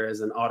that there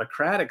is an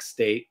autocratic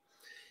state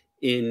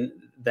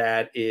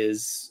that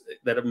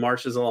it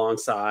marches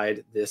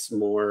alongside this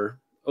more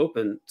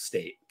open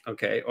state.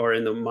 Okay. Or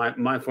in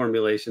my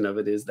formulation of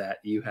it is that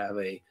you have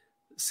a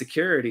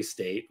security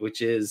state,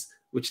 which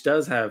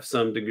does have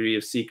some degree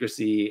of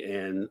secrecy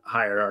and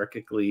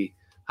hierarchical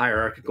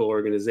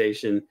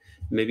organization,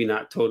 maybe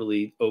not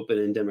totally open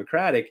and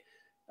democratic,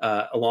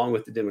 along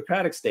with the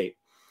democratic state,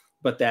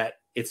 but that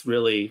it's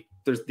really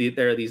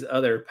there are these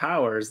other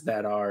powers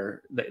that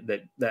are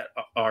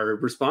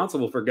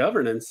responsible for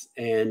governance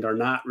and are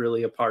not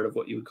really a part of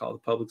what you would call the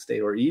public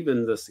state or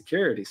even the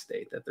security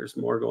state, that there's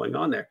more going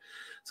on there.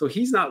 So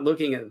he's not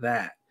looking at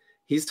that.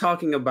 He's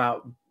talking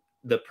about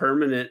the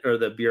permanent or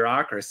the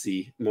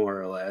bureaucracy, more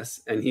or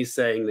less. And he's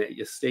saying that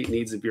your state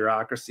needs a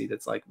bureaucracy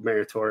that's like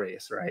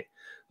meritorious, right?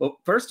 Well,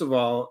 first of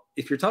all,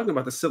 if you're talking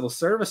about the civil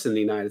service in the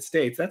United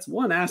States, that's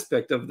one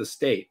aspect of the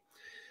state,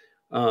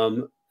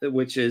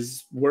 which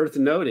is worth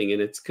noting.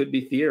 And it could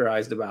be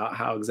theorized about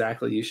how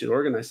exactly you should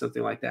organize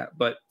something like that.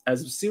 But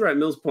as C. Wright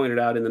Mills pointed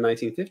out in the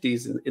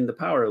 1950s in The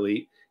Power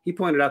Elite, he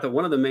pointed out that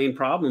one of the main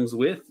problems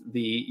with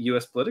the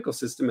U.S. political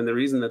system, and the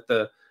reason that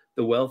the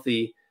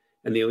wealthy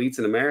and the elites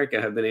in America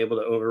have been able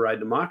to override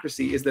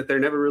democracy, is that there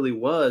never really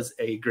was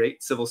a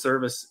great civil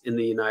service in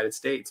the United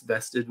States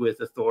vested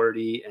with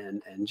authority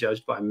and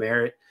judged by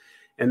merit.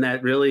 And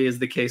that really is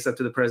the case up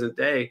to the present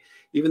day.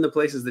 Even the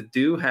places that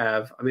do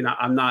have, I mean,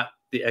 I'm not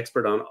the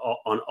expert on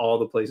all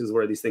the places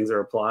where these things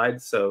are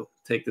applied, so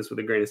take this with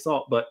a grain of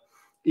salt, but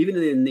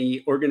even in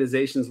the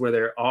organizations where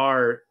there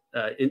are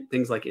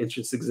things like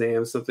entrance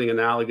exams, something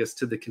analogous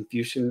to the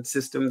Confucian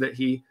system that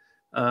he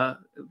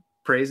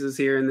praises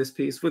here in this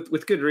piece,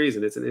 with good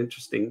reason. It's an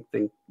interesting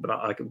thing, but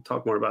I can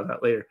talk more about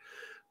that later.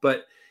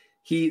 But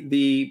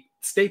the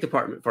State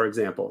Department, for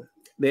example,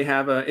 they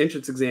have an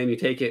entrance exam. You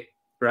take it,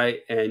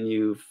 right, and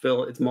you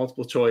fill, it's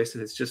multiple choice,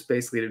 and it's just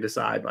basically to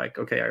decide, like,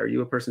 okay, are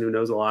you a person who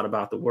knows a lot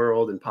about the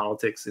world and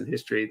politics and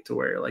history to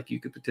where, like, you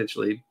could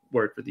potentially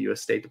work for the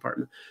U.S. State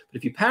Department. But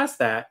if you pass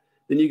that,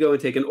 then you go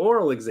and take an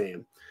oral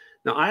exam.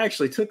 Now, I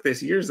actually took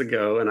this years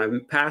ago, and I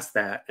passed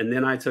that, and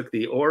then I took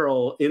the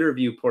oral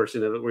interview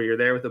portion of it, where you're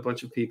there with a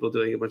bunch of people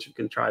doing a bunch of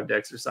contrived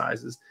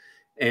exercises,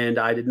 and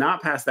I did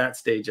not pass that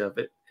stage of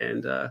it.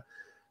 And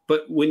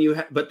but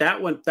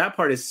that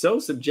part is so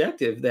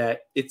subjective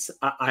that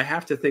I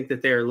have to think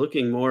that they're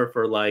looking more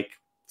for like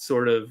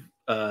sort of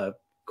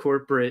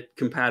corporate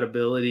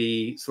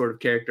compatibility sort of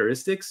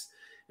characteristics.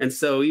 And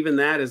so even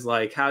that is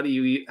like, how can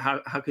you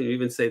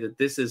even say that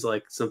this is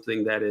like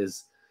something that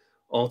is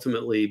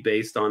ultimately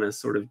based on a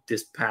sort of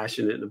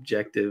dispassionate and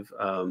objective,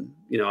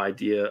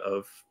 idea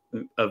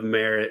of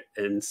merit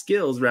and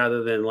skills,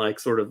 rather than like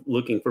sort of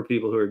looking for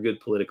people who are good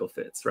political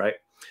fits, right?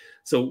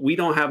 So we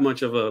don't have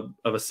much of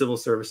a civil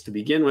service to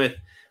begin with,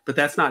 but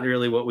that's not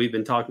really what we've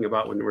been talking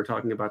about when we're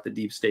talking about the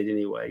deep state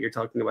anyway. You're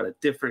talking about a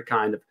different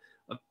kind of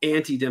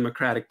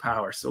anti-democratic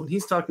power. So when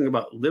he's talking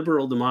about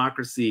liberal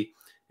democracy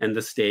and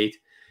the state,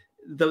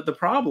 the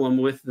problem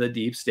with the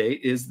deep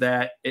state is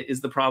that it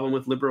is the problem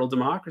with liberal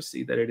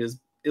democracy, that it is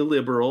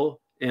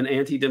illiberal and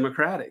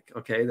anti-democratic,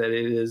 okay? That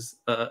it is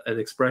an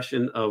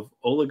expression of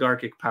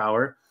oligarchic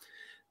power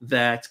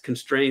that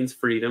constrains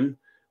freedom,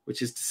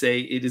 which is to say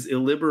it is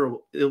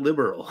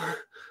illiberal.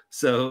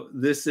 So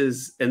this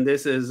is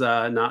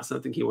not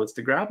something he wants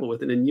to grapple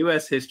with. And in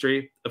U.S.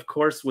 history, of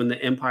course, when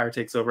the empire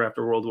takes over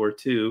after World War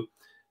II,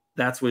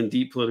 that's when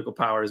deep political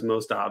power is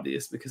most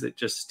obvious, because it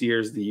just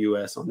steers the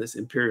U.S. on this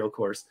imperial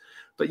course.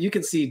 But you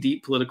can see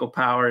deep political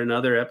power in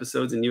other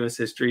episodes in U.S.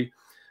 history,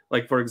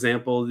 like, for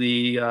example,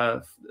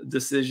 the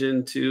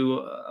decision to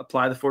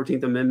apply the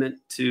 14th Amendment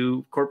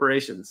to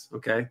corporations,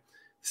 okay?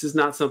 This is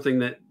not something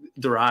that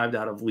derived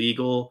out of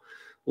legal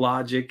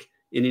logic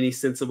in any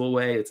sensible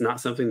way. It's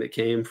not something that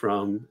came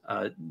from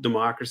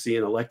democracy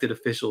and elected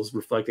officials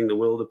reflecting the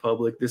will of the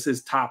public. This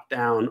is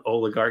top-down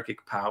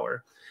oligarchic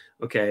power.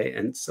 Okay,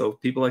 and so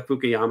people like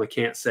Fukuyama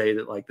can't say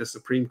that like the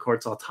Supreme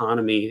Court's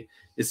autonomy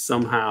is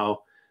somehow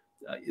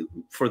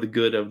for the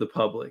good of the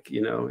public.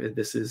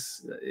 This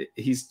is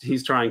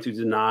he's trying to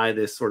deny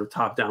this sort of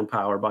top-down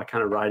power by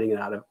kind of writing it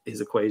out of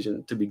his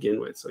equation to begin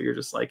with. So you're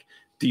just like,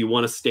 do you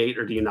want a state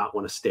or do you not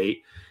want a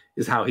state?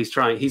 Is how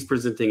he's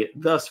presenting it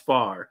thus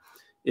far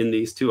in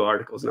these two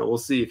articles. Now we'll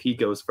see if he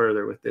goes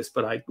further with this,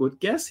 but I would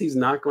guess he's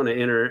not going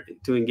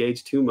to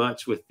engage too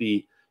much with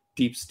the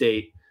deep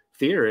state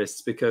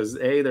theorists, because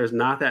there's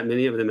not that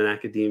many of them in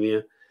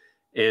academia,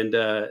 and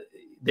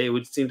they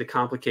would seem to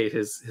complicate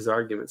his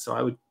argument. So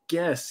I would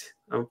guess,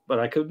 but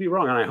I could be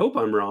wrong, and I hope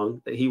I'm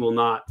wrong, that he will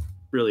not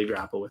really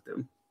grapple with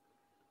them.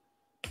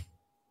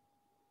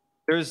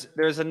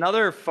 There's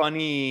another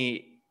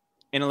funny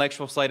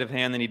intellectual sleight of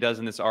hand that he does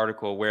in this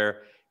article,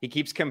 where he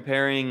keeps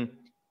comparing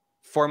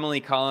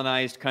formerly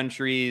colonized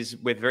countries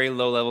with very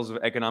low levels of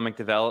economic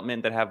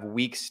development that have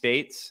weak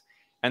states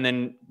and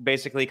then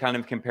basically kind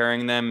of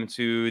comparing them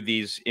to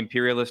these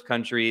imperialist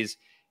countries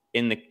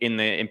in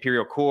the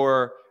imperial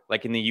core,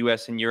 like in the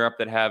US and Europe,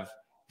 that have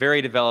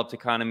very developed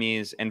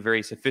economies and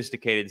very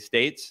sophisticated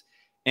states.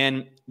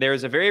 And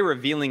there's a very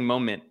revealing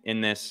moment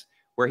in this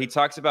where he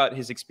talks about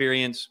his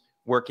experience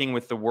working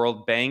with the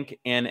World Bank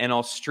and an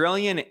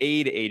Australian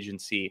aid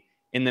agency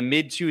in the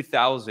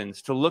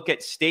mid-2000s to look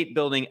at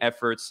state-building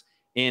efforts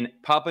in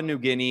Papua New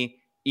Guinea,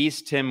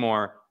 East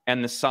Timor,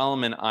 and the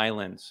Solomon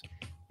Islands.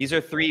 These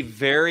are three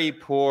very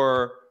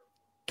poor,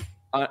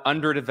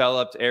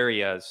 underdeveloped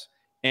areas.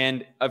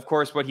 And of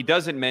course, what he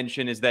doesn't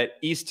mention is that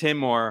East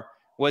Timor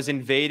was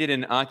invaded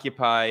and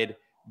occupied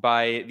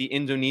by the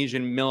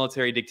Indonesian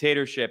military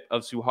dictatorship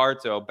of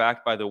Suharto,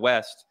 backed by the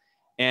West.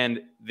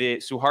 And the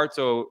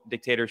Suharto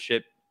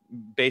dictatorship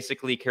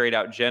basically carried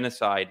out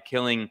genocide,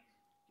 killing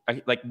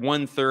like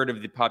 1/3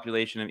 of the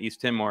population of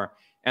East Timor.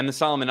 And the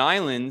Solomon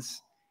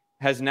Islands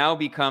has now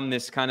become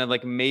this kind of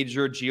like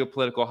major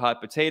geopolitical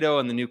hot potato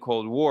in the new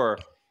Cold War.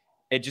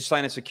 It just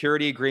signed a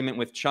security agreement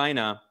with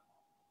China,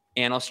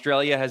 and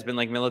Australia has been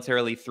like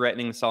militarily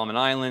threatening the Solomon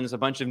Islands. A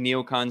bunch of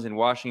neocons in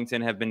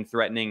Washington have been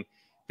threatening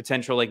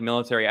potential like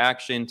military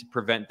action to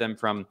prevent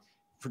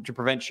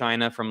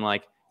China from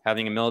like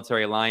having a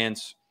military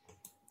alliance.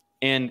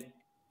 And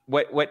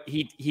what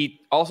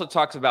he also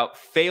talks about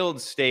failed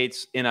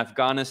states in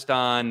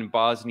Afghanistan,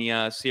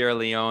 Bosnia, Sierra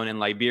Leone, and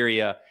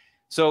Liberia.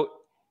 So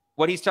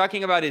what he's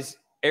talking about is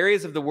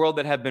areas of the world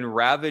that have been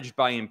ravaged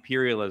by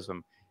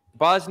imperialism.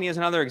 Bosnia is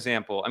another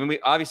example. I mean,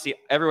 obviously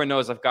everyone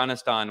knows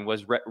Afghanistan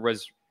was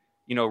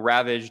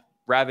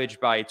ravaged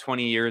by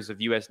 20 years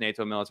of U.S.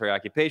 NATO military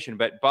occupation,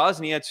 but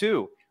Bosnia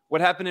too. What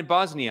happened in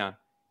Bosnia?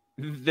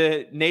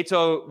 The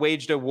NATO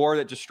waged a war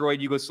that destroyed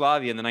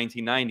Yugoslavia in the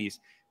 1990s.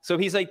 So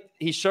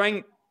he's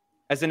showing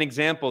as an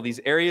example these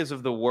areas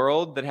of the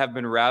world that have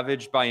been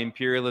ravaged by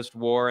imperialist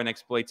war and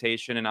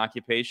exploitation and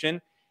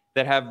occupation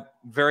that have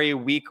very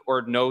weak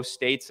or no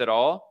states at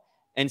all,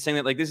 and saying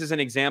that like this is an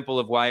example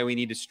of why we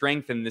need to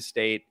strengthen the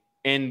state,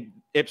 and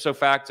ipso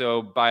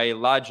facto, by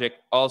logic,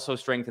 also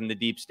strengthen the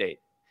deep state.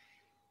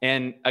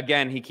 And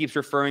again, he keeps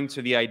referring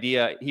to the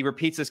idea, he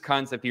repeats this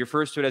concept, he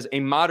refers to it as a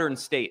modern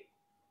state.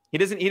 He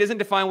doesn't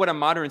define what a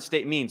modern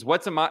state means.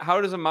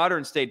 How does a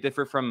modern state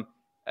differ from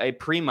a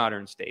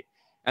pre-modern state?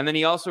 And then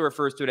he also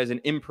refers to it as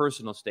an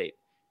impersonal state.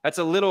 That's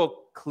a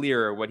little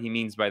clearer what he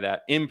means by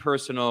that.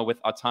 Impersonal with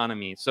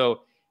autonomy.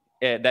 So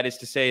that is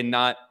to say,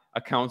 not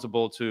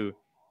accountable to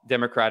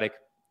democratic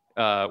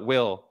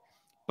will.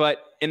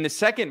 But in the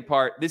second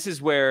part, this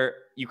is where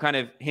you kind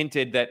of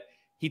hinted that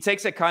he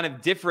takes a kind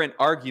of different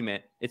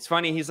argument. It's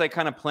funny, he's like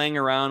kind of playing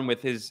around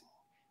with his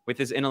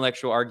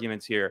intellectual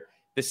arguments here.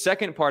 The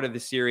second part of the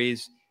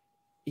series,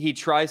 he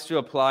tries to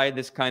apply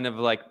this kind of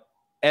like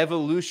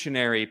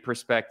evolutionary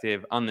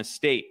perspective on the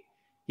state.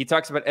 He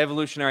talks about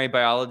evolutionary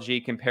biology,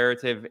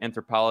 comparative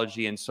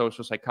anthropology, and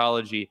social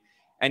psychology.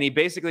 And he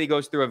basically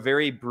goes through a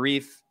very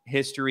brief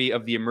history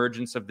of the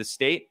emergence of the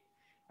state.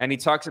 And he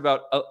talks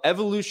about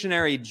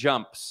evolutionary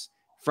jumps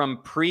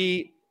from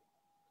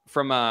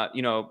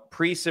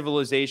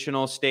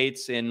pre-civilizational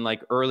states in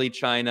like early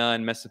China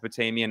and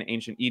Mesopotamia and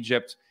ancient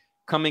Egypt,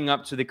 coming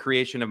up to the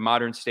creation of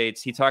modern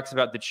states. He talks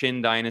about the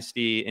Qin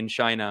dynasty in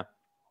China.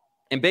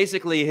 And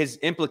basically his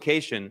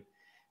implication,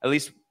 at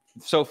least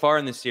so far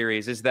in the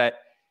series, is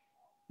that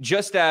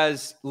just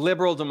as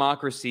liberal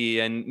democracy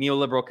and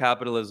neoliberal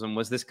capitalism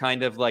was this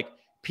kind of like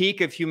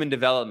peak of human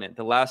development,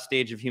 the last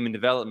stage of human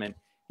development,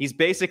 he's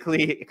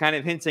basically kind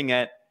of hinting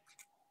at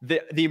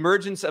the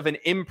emergence of an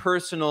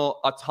impersonal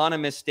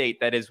autonomous state,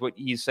 that is what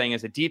he's saying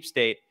as a deep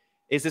state,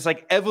 is this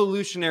like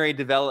evolutionary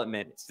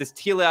development. It's this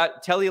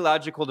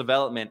teleological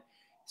development.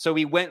 So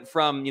we went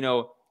from,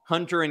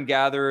 hunter and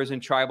gatherers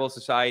and tribal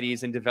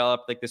societies and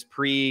developed like this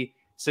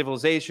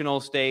pre-civilizational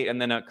state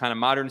and then a kind of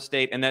modern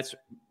state. And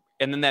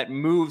then that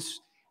moves,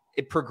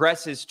 it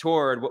progresses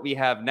toward what we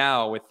have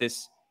now with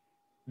this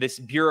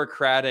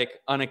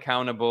bureaucratic,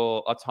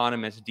 unaccountable,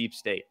 autonomous deep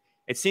state.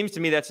 It seems to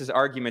me that's his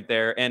argument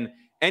there. And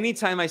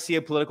anytime I see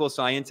a political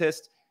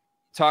scientist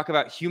talk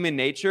about human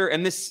nature, and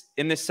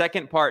in this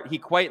second part, he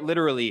quite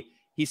literally,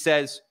 he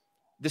says,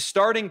 the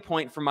starting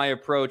point for my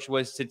approach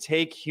was to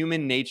take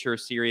human nature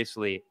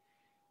seriously.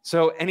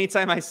 So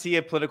anytime I see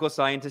a political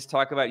scientist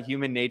talk about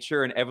human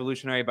nature and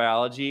evolutionary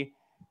biology,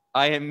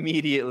 I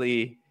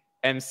immediately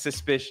am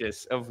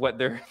suspicious of what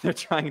they're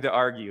trying to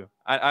argue.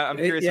 I'm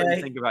curious what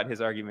you think about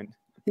his argument.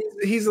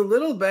 He's a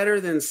little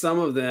better than some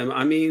of them.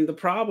 I mean, the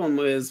problem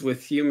is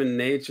with human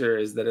nature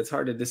is that it's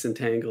hard to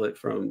disentangle it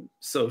from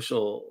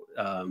social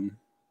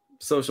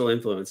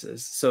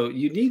influences. So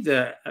you need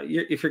to,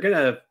 if you're going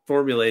to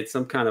formulate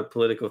some kind of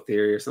political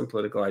theory or some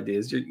political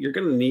ideas, you're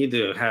going to need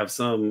to have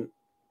some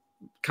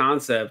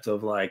concept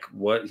of like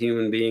what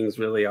human beings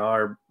really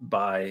are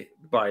by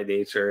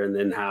nature, and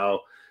then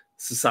how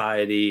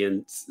society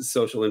and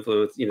social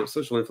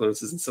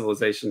influences and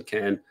civilization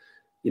can,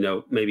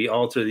 maybe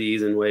alter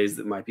these in ways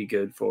that might be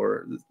good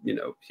for,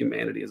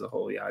 humanity as a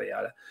whole, yada,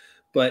 yada.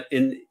 But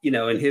in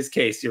his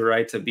case, you're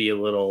right to be a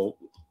little,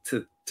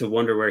 to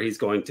wonder where he's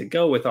going to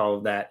go with all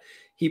of that.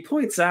 he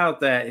points out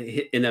that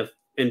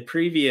in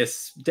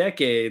previous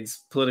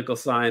decades, political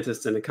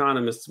scientists and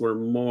economists were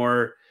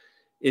more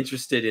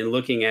interested in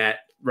looking at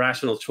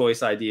rational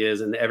choice ideas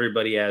and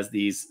everybody as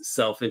these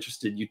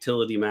self-interested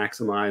utility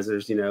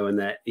maximizers, and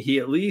that he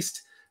at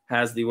least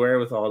has the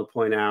wherewithal to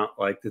point out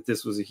like that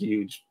this was a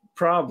huge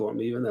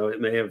problem, even though it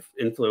may have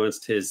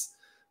influenced his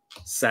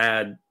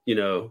sad,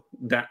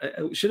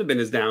 it should have been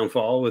his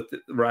downfall with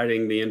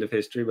writing The End of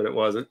History, but it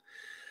wasn't.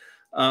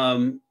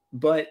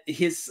 But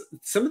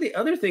some of the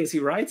other things he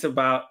writes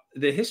about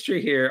the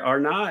history here are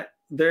not,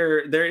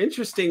 they're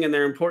interesting and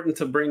they're important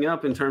to bring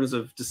up in terms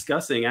of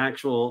discussing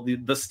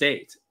the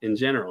state in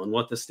general and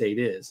what the state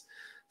is.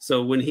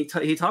 So when he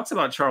talks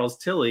about Charles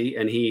Tilly,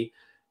 and he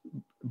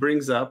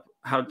brings up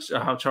how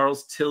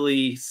Charles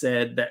Tilly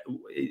said that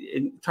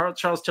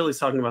Charles Tilly's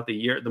talking about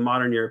the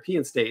modern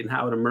European state and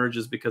how it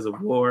emerges because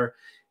of war,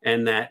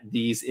 and that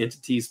these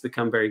entities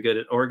become very good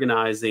at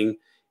organizing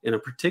in a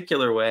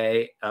particular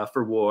way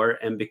for war,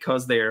 and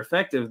because they are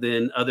effective,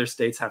 then other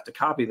states have to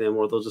copy them,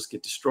 or they'll just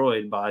get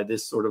destroyed by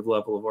this sort of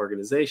level of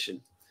organization.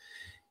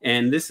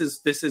 And this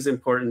is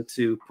important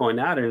to point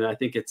out, and I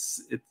think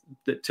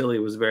that Tilly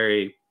was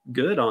very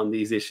good on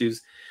these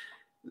issues.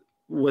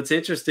 What's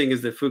interesting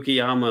is that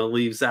Fukuyama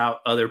leaves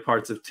out other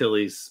parts of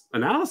Tilly's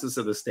analysis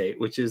of the state,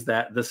 which is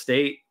that the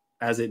state,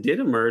 as it did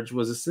emerge,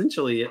 was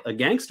essentially a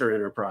gangster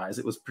enterprise.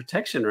 It was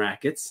protection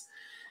rackets,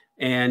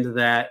 and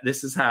that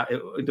this is how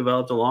it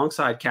developed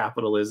alongside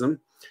capitalism,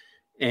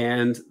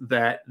 and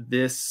that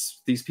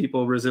these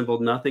people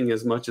resembled nothing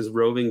as much as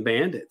roving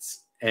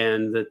bandits,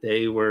 and that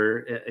they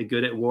were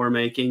good at war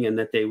making, and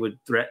that they would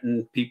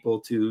threaten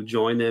people to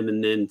join them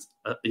and then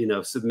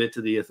submit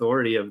to the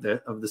authority of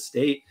the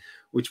state,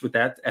 which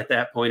at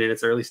that point in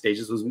its early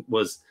stages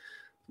was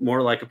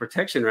more like a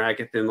protection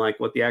racket than like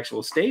what the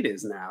actual state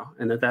is now,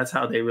 and that's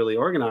how they really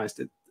organized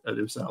it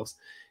themselves.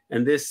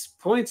 And this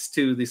points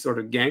to the sort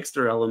of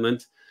gangster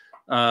element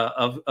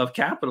of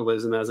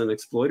capitalism as an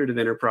exploitative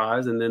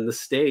enterprise, and then the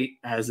state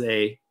as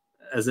an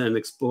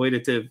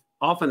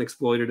often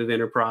exploitative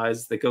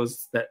enterprise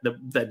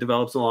that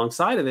develops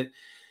alongside of it,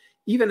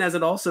 even as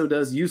it also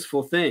does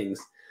useful things.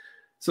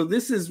 So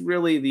this is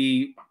really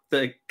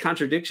the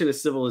contradiction of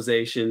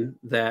civilization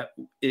that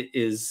it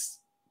is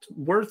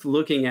worth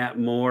looking at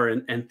more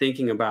and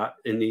thinking about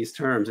in these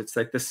terms. It's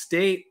like the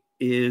state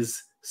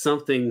is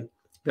something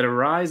that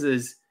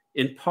arises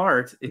in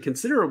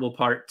considerable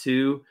part,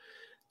 to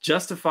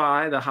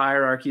justify the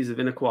hierarchies of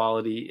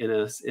inequality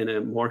in a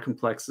more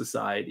complex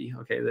society.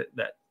 Okay,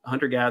 that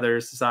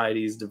hunter-gatherer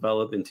societies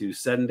develop into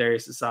sedentary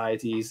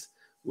societies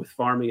with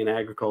farming and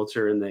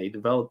agriculture, and they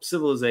develop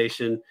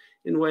civilization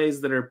in ways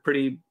that are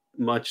pretty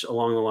much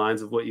along the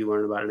lines of what you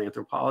learn about in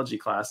anthropology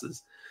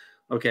classes.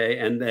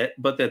 Okay,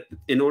 but that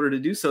in order to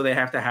do so, they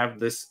have to have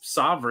this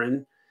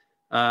sovereign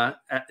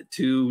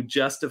to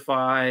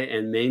justify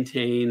and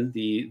maintain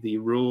the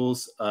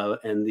rules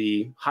and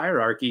the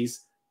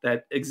hierarchies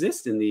that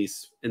exist in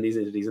these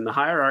entities. And the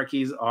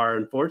hierarchies are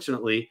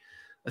unfortunately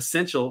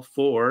essential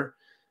for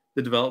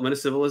the development of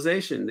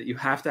civilization, that you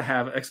have to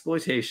have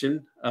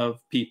exploitation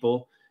of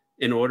people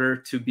in order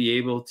to be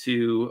able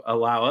to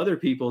allow other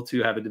people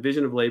to have a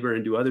division of labor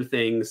and do other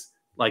things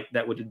like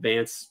that would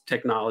advance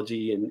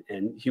technology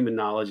and human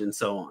knowledge and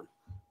so on.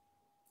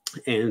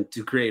 And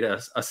to create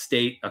a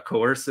state, a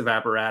coercive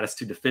apparatus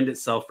to defend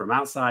itself from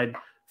outside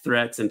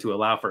threats and to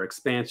allow for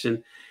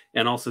expansion,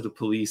 and also to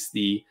police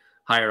the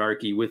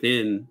hierarchy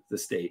within the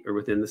state or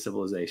within the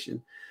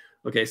civilization.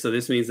 Okay, so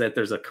this means that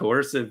there's a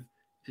coercive,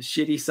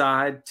 shitty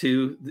side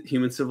to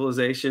human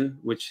civilization,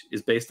 which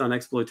is based on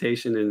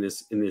exploitation and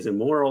is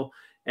immoral.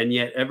 And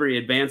yet every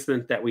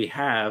advancement that we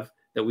have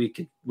that we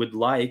would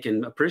like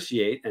and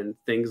appreciate, and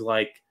things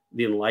like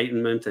the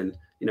Enlightenment and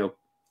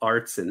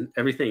arts and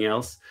everything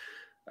else,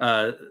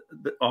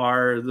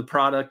 are the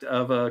product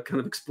of a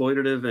kind of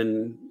exploitative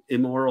and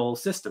immoral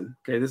system.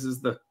 Okay, this is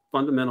the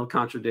fundamental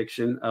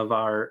contradiction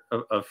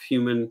of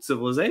human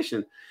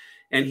civilization.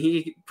 And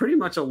he pretty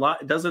much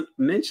doesn't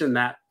mention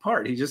that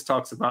part. He just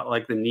talks about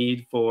like the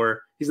need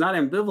for, he's not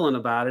ambivalent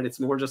about it. It's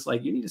more just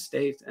like you need a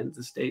state, and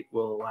the state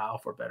will allow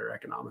for better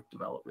economic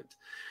development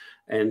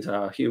and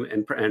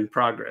and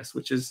progress,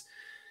 which is,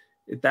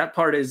 that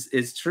part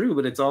is true,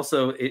 but it's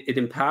also, it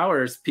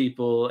empowers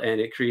people, and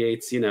it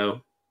creates,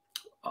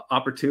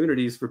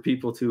 opportunities for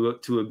people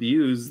to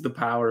abuse the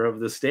power of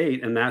the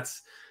state. And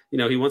that's,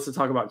 he wants to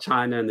talk about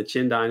China and the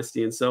Qin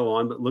dynasty and so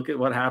on, but look at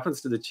what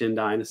happens to the Qin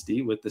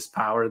dynasty with this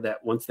power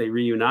that once they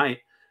reunite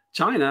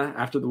China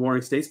after the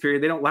Warring States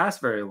period, they don't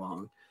last very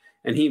long.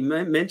 And he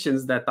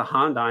mentions that the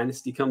Han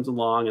dynasty comes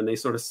along and they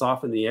sort of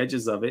soften the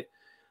edges of it.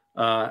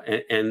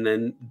 And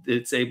then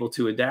it's able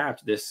to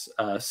adapt this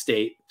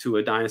state to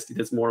a dynasty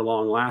that's more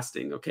long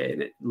lasting. Okay.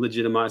 And it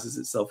legitimizes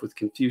itself with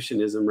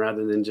Confucianism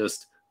rather than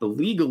just the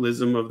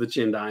legalism of the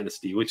Qin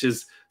dynasty, which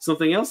is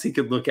something else he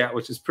could look at,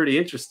 which is pretty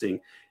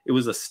interesting. It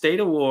was a state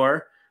of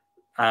war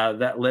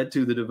that led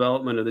to the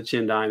development of the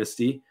Qin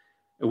dynasty,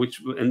 and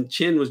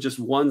Qin was just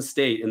one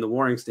state in the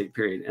Warring State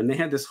period. And they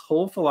had this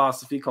whole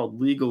philosophy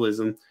called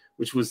legalism,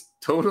 which was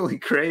totally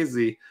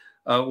crazy,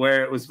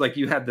 where it was like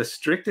you had the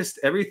strictest,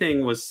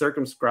 everything was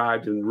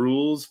circumscribed and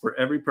rules for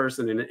every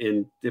person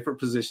in different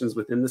positions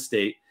within the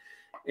state.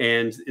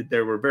 And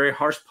there were very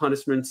harsh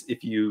punishments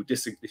if you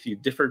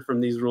differed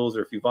from these rules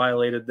or if you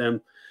violated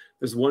them.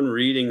 There's one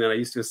reading that I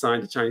used to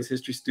assign to Chinese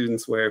history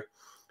students where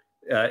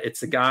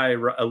it's a guy,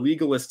 a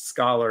legalist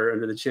scholar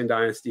under the Qin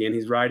dynasty, and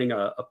he's writing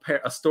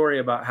a story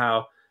about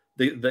how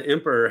the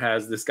emperor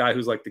has this guy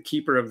who's like the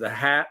keeper of the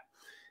hat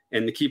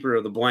and the keeper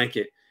of the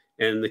blanket.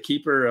 And the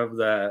keeper of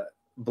the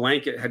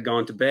blanket had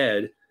gone to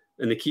bed,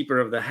 and the keeper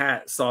of the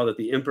hat saw that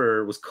the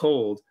emperor was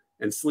cold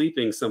and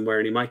sleeping somewhere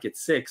and he might get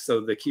sick.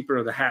 So the keeper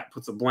of the hat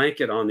puts a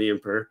blanket on the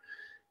emperor,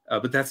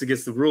 but that's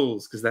against the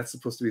rules because that's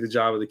supposed to be the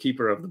job of the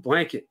keeper of the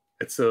blanket.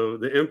 And so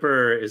the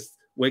emperor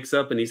wakes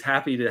up and he's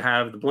happy to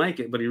have the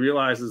blanket, but he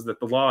realizes that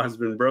the law has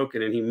been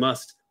broken and he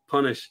must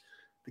punish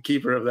the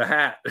keeper of the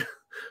hat.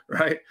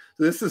 Right.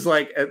 So this is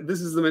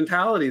the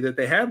mentality that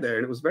they had there.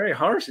 And it was very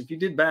harsh. If you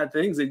did bad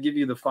things, they'd give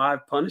you the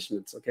 5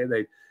 punishments. Okay.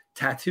 They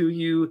tattoo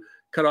you,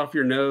 cut off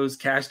your nose,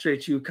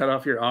 castrate you, cut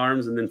off your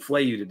arms, and then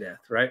flay you to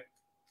death. Right.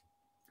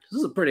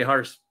 That's a pretty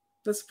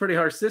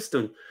harsh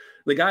system.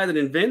 The guy that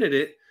invented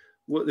it,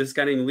 this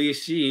guy named Li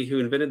Shi, who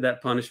invented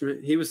that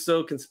punishment, he was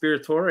so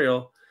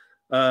conspiratorial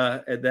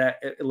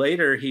that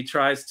later he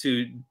tries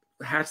to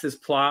hatch this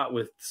plot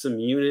with some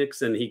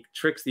eunuchs and he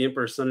tricks the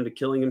emperor's son into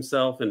killing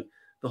himself. And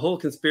the whole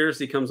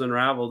conspiracy comes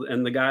unraveled.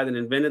 And the guy that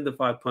invented the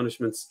 5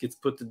 punishments gets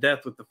put to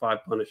death with the 5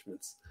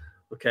 punishments.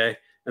 Okay.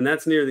 And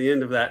that's near the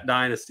end of that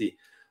dynasty.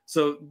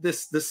 So the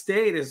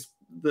state is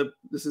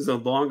this is a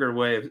longer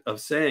way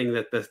of saying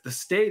that the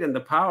state and the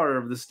power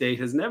of the state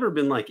has never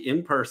been like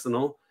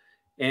impersonal,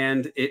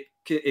 and it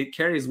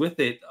carries with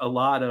it a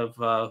lot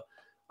of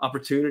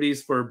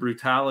opportunities for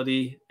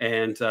brutality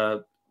and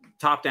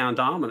top-down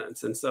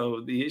dominance. And so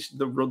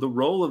the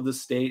role of the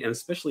state, and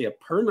especially a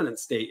permanent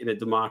state in a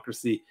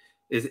democracy,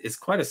 is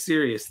quite a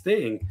serious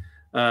thing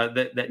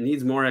that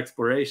needs more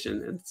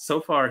exploration. And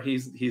so far,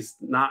 he's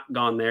not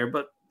gone there,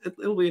 but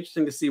it'll be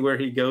interesting to see where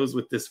he goes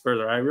with this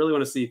further. I really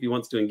want to see if he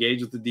wants to engage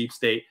with the deep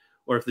state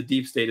or if the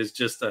deep state is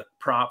just a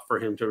prop for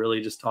him to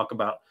really just talk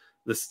about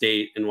the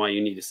state and why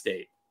you need a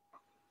state.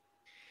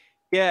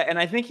 Yeah, and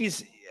I think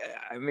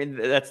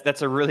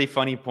that's a really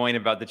funny point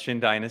about the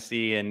Qin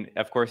dynasty. And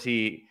of course,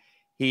 he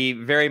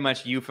very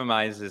much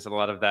euphemizes a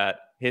lot of that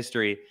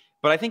history.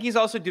 But I think he's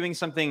also doing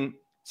something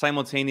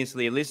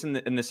simultaneously, at least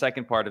in the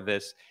second part of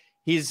this.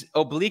 He's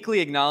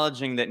obliquely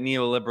acknowledging that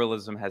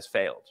neoliberalism has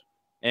failed.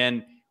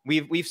 And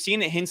we've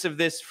seen hints of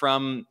this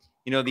from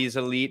these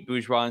elite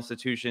bourgeois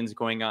institutions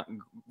going on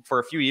for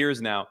a few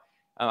years now.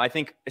 I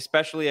think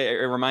especially it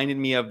reminded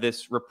me of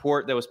this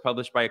report that was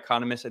published by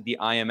economists at the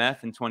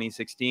IMF in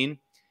 2016,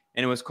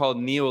 and it was called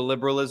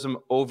 "Neoliberalism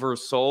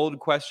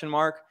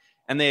Oversold?"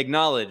 And they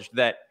acknowledged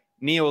that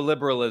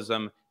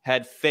neoliberalism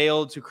had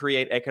failed to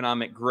create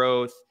economic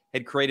growth,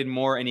 had created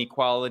more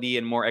inequality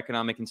and more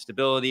economic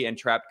instability, and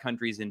trapped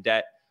countries in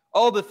debt.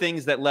 All the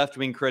things that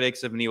left-wing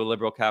critics of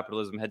neoliberal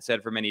capitalism had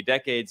said for many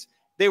decades,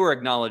 they were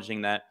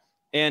acknowledging that.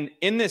 And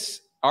in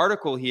this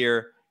article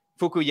here,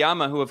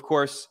 Fukuyama, who of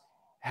course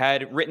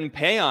had written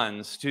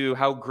paeans to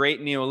how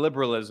great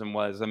neoliberalism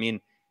was. I mean,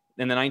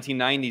 in the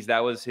 1990s, that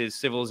was his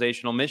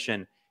civilizational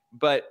mission.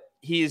 But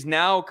he is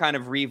now kind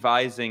of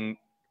revising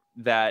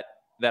that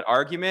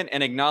argument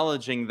and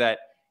acknowledging that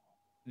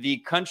the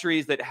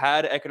countries that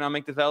had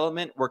economic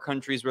development were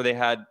countries where they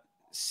had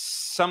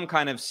some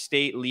kind of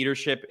state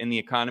leadership in the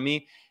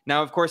economy.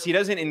 Now, of course, he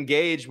doesn't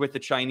engage with the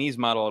Chinese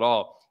model at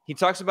all. He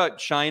talks about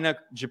China,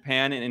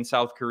 Japan, and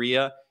South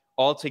Korea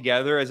all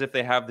together as if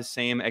they have the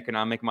same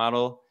economic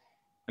model.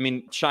 I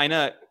mean,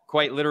 China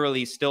quite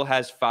literally still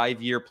has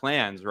 5-year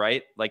plans,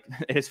 right? Like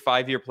it has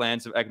 5-year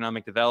plans of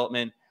economic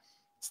development.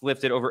 It's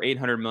lifted over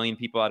 800 million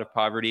people out of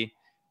poverty.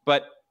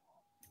 But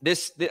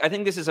I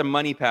think this is a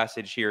money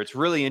passage here. It's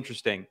really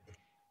interesting.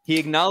 He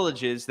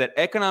acknowledges that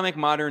economic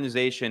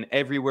modernization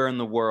everywhere in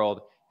the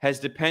world has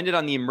depended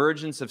on the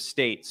emergence of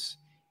states,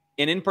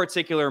 and in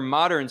particular,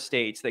 modern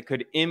states that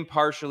could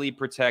impartially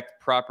protect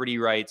property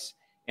rights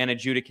and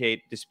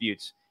adjudicate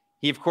disputes.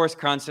 He, of course,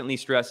 constantly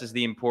stresses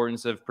the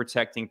importance of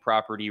protecting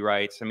property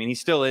rights. I mean, he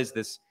still is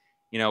this,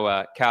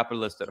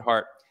 capitalist at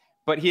heart.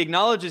 But he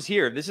acknowledges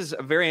here, this is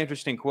a very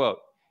interesting quote.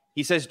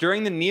 He says,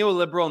 during the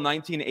neoliberal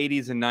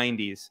 1980s and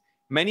 90s,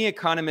 many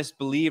economists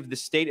believed the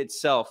state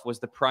itself was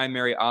the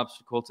primary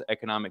obstacle to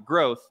economic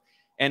growth,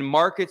 and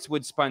markets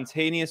would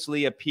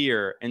spontaneously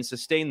appear and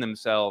sustain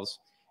themselves.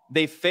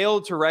 They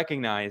failed to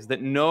recognize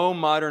that no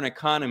modern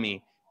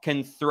economy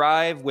can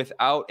thrive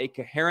without a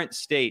coherent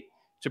state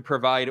to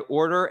provide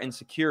order and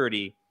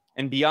security,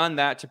 and beyond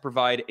that, to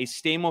provide a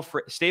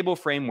stable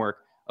framework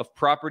of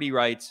property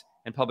rights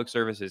and public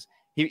services.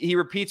 He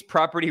repeats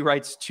property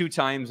rights 2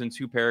 times in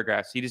 2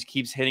 paragraphs. He just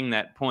keeps hitting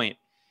that point.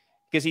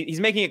 Because he's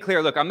making it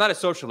clear, look, I'm not a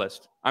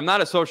socialist,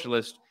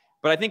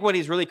 but I think what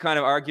he's really kind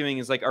of arguing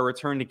is like a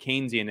return to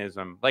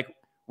Keynesianism. Like,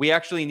 we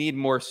actually need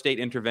more state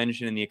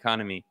intervention in the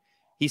economy.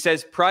 He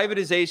says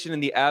privatization in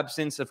the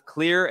absence of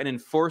clear and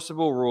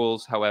enforceable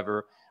rules,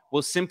 however,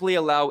 will simply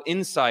allow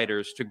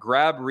insiders to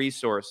grab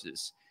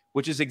resources,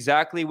 which is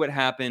exactly what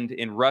happened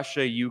in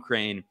Russia,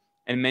 Ukraine,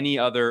 and many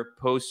other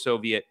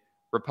post-Soviet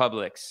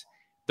republics.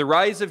 The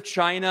rise of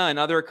China and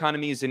other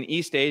economies in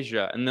East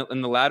Asia in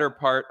the latter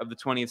part of the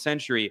 20th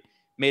century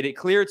made it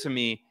clear to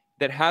me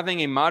that having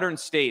a modern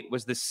state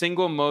was the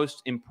single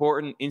most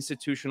important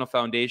institutional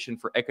foundation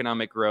for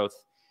economic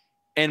growth,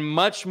 and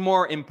much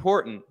more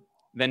important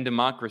than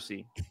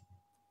democracy.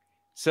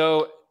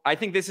 So I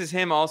think this is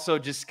him also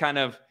just kind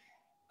of,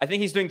 I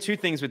think he's doing two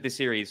things with this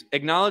series.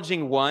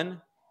 Acknowledging,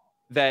 one,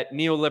 that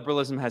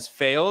neoliberalism has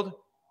failed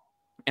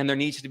and there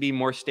needs to be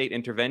more state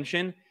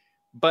intervention.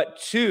 But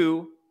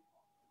two,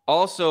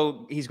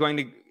 also he's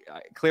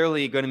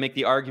clearly going to make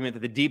the argument that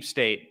the deep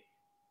state,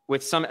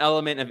 with some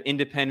element of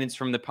independence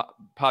from the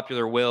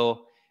popular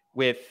will,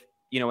 with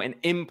an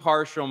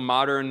impartial,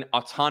 modern,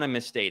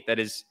 autonomous state that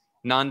is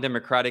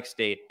non-democratic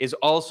state, is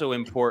also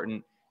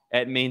important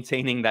at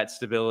maintaining that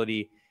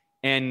stability.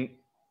 And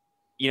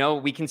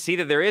we can see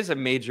that there is a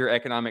major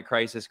economic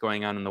crisis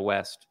going on in the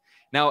West.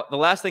 Now, the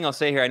last thing I'll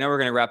say here, I know we're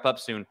going to wrap up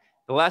soon.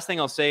 The last thing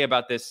I'll say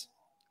about this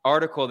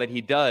article that he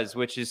does,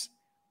 which is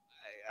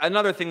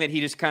another thing that he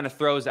just kind of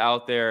throws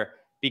out there,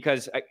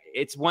 because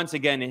it's once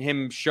again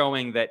him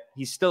showing that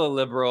he's still a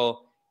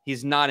liberal.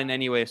 He's not in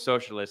any way a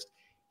socialist.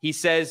 He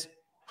says,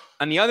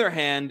 on the other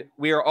hand,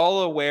 we are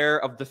all aware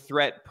of the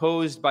threat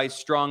posed by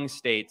strong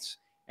states.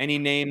 And he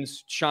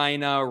names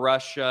China,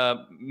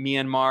 Russia,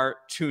 Myanmar,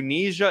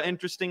 Tunisia,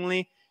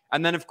 interestingly,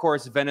 and then, of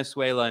course,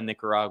 Venezuela and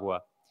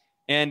Nicaragua.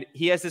 And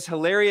he has this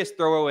hilarious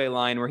throwaway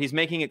line where he's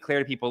making it clear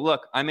to people,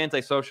 look, I'm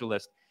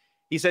anti-socialist.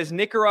 He says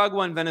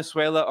Nicaragua and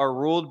Venezuela are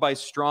ruled by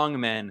strong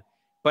men,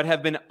 but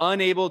have been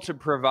unable to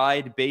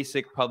provide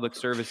basic public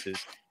services,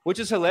 which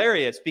is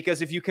hilarious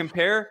because if you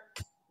compare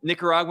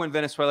Nicaragua and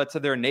Venezuela to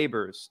their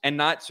neighbors and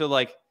not to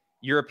like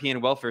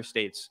European welfare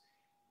states,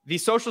 the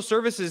social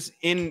services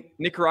in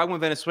Nicaragua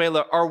and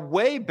Venezuela are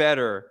way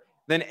better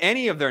than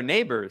any of their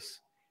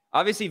neighbors.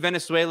 Obviously,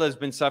 Venezuela has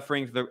been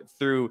suffering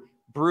through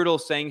brutal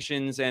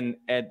sanctions and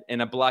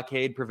a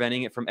blockade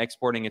preventing it from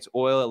exporting its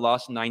oil. It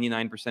lost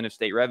 99% of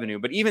state revenue.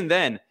 But even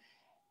then,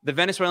 the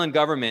Venezuelan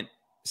government,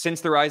 since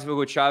the rise of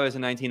Hugo Chavez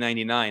in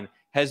 1999,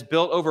 has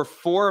built over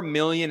 4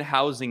 million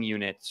housing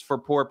units for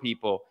poor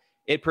people.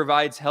 It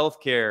provides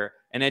healthcare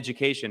and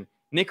education.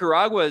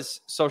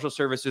 Nicaragua's social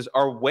services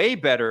are way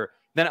better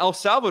than El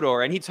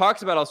Salvador. And he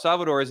talks about El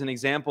Salvador as an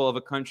example of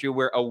a country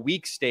where a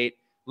weak state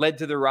led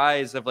to the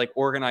rise of like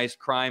organized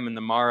crime and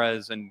the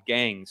maras and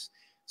gangs.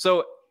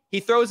 So he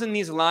throws in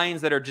these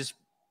lines that are just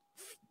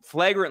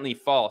flagrantly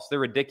false. They're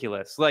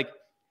ridiculous. Like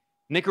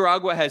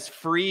Nicaragua has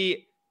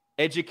free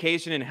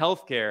education and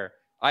healthcare.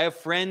 I have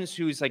friends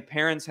whose like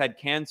parents had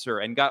cancer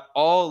and got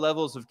all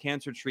levels of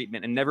cancer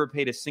treatment and never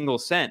paid a single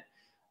cent.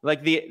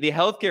 Like the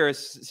healthcare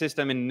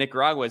system in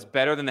Nicaragua is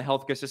better than the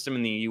healthcare system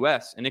in the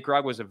U.S. And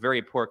Nicaragua is a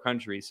very poor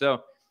country.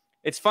 So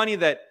it's funny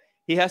that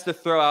he has to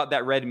throw out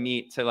that red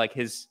meat to like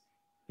his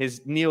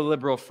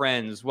neoliberal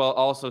friends while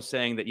also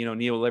saying that,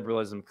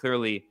 neoliberalism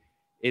clearly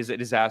is a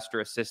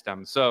disastrous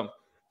system. So,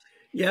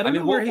 yeah, I don't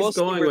know where he's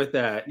going with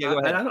that. Yeah, go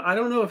ahead. I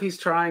don't know if he's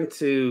trying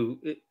to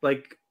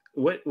like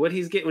what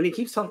he's getting when he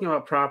keeps talking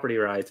about property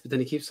rights, but then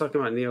he keeps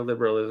talking about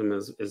neoliberalism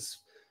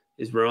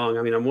is wrong.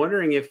 I mean, I'm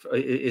wondering if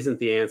it isn't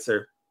the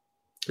answer,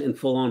 and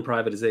full-on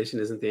privatization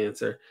isn't the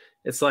answer.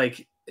 It's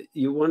like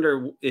you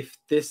wonder if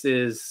this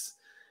is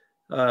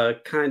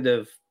kind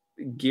of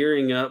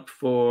gearing up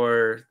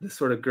for the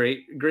sort of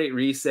great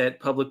reset,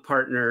 public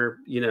partner,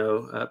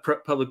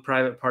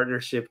 public-private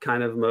partnership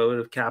kind of mode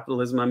of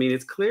capitalism. I mean,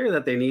 it's clear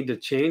that they need to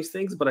change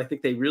things, but I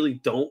think they really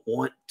don't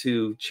want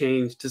to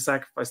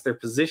sacrifice their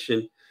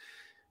position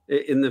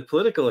in the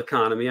political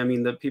economy. I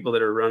mean, the people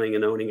that are running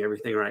and owning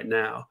everything right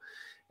now.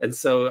 And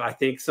so I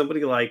think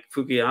somebody like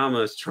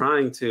Fukuyama is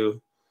trying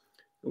to,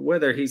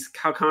 whether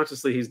how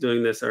consciously he's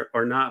doing this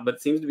or not,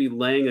 but seems to be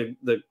laying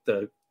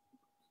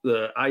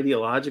the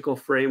ideological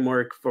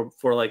framework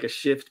for like a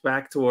shift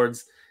back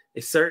towards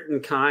a certain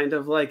kind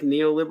of like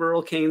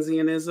neoliberal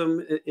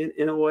Keynesianism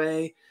in a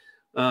way,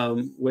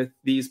 with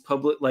these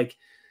public, like,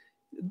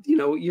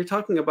 you're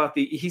talking about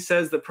he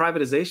says that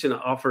privatization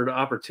offered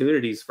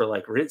opportunities for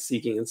like rent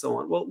seeking and so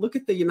on. Well, look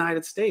at the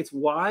United States.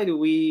 Why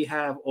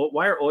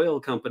are oil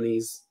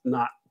companies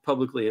not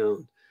publicly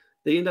owned?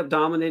 They end up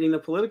dominating the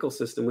political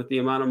system with the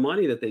amount of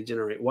money that they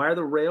generate. Why are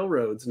the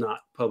railroads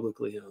not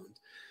publicly owned?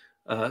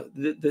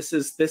 This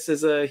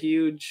is a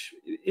huge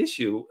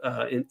issue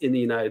in the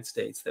United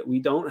States that we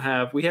don't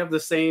have. We have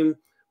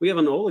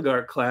an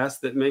oligarch class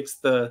that makes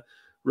the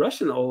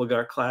Russian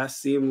oligarch class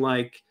seem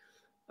like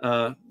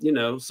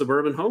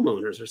suburban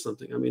homeowners or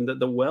something. I mean,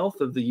 the wealth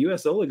of the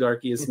U.S.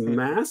 oligarchy is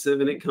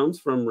massive, and it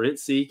comes from rent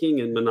seeking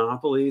and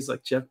monopolies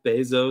like Jeff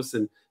Bezos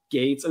and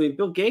Gates. I mean,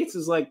 Bill Gates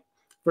is like,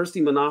 first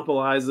he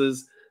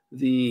monopolizes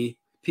the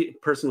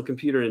personal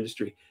computer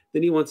industry.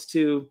 Then he wants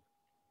to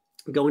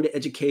go into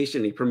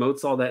education. He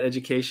promotes all that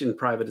education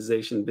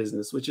privatization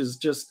business, which is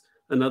just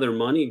another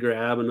money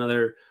grab,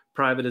 another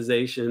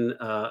privatization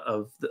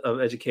of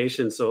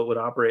education. So it would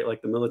operate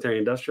like the military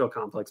industrial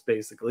complex,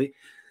 basically.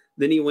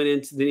 Then he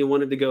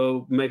wanted to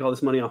go make all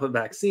this money off of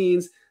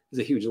vaccines. He's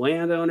a huge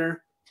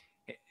landowner.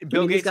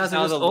 Bill Gates these guys is now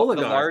are just the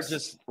oligarchs.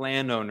 largest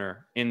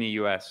landowner in the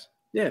U.S.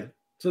 Yeah.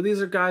 So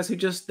these are guys who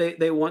just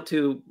they want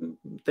to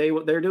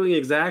they're doing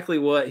exactly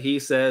what he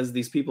says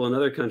these people in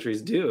other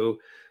countries do,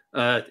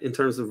 in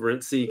terms of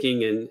rent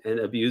seeking and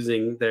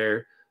abusing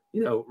their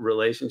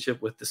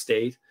relationship with the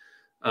state,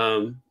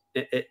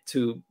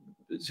 to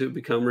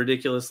become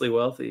ridiculously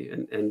wealthy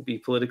and be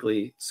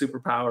politically super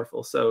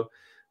powerful. So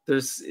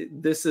this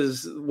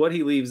is what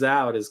he leaves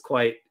out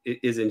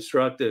is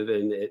instructive,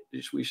 and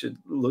we should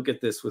look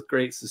at this with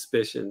great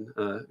suspicion,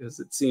 because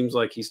it seems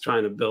like he's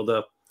trying to build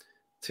up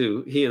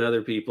to he and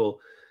other people.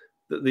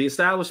 The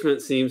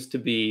establishment seems to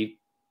be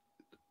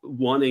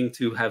wanting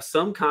to have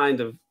some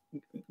kind of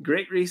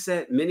great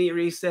reset, mini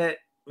reset,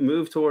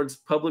 move towards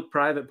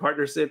public-private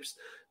partnerships,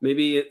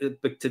 maybe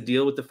to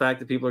deal with the fact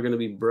that people are going to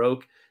be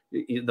broke.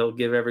 They'll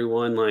give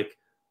everyone like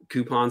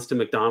coupons to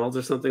McDonald's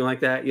or something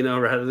like that,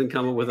 rather than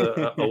come up with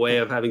a way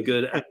of having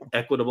good,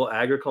 equitable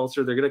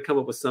agriculture. They're going to come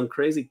up with some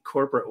crazy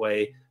corporate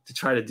way to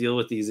try to deal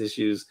with these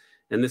issues.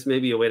 And this may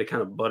be a way to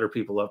kind of butter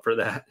people up for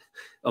that,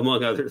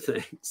 among other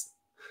things.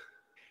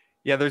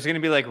 Yeah, there's going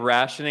to be like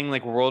rationing,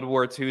 like World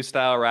War II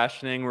style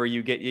rationing, where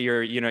you get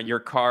your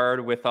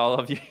card with all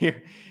of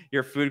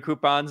your food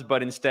coupons,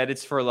 but instead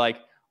it's for like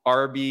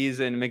Arby's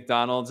and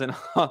McDonald's and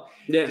all,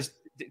 just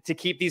to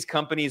keep these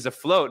companies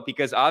afloat.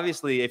 Because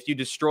obviously, if you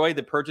destroy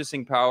the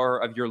purchasing power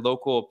of your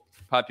local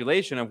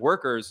population of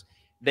workers,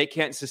 they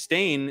can't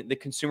sustain the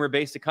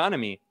consumer-based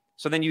economy.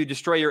 So then you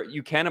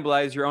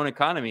cannibalize your own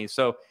economy.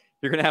 So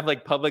you're going to have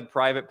like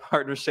public-private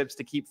partnerships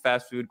to keep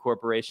fast food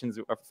corporations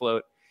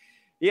afloat.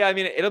 Yeah, I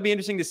mean, it'll be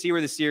interesting to see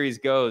where the series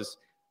goes.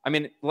 I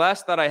mean,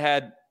 last thought I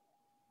had,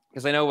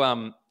 because I know,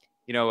 we're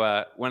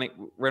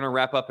going to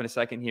wrap up in a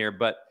second here,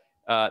 but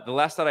the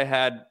last thought I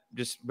had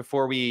just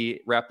before we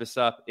wrap this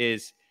up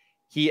is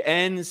he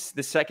ends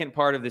the second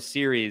part of the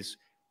series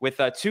with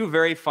two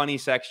very funny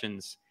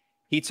sections.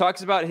 He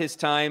talks about his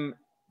time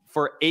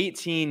for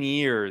 18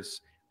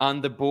 years on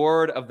the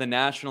board of the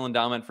National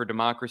Endowment for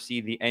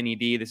Democracy, the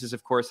NED. This is,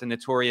 of course, a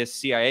notorious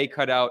CIA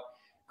cutout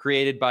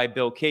created by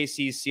Bill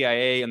Casey's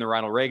CIA and the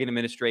Ronald Reagan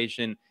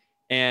administration,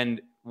 and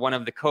one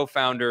of the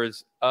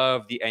co-founders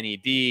of the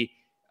NED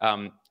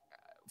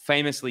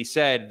famously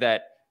said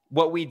that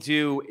what we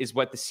do is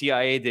what the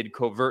CIA did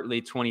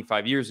covertly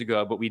 25 years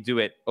ago, but we do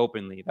it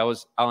openly. That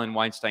was Alan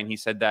Weinstein. He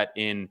said that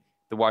in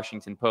the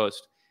Washington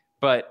Post.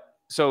 But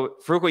so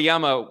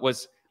Fukuyama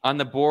was on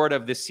the board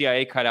of the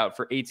CIA cutout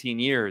for 18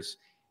 years.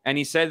 And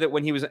he said that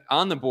when he was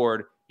on the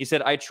board, he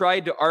said, I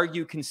tried to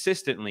argue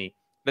consistently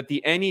that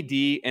the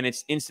NED and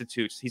its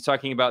institutes, he's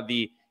talking about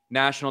the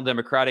National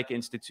Democratic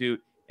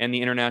Institute and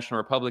the International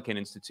Republican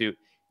Institute,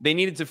 they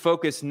needed to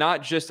focus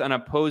not just on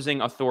opposing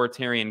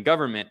authoritarian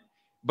government,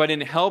 but in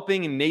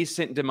helping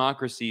nascent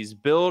democracies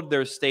build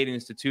their state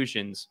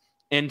institutions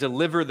and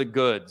deliver the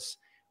goods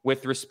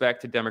with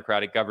respect to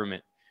democratic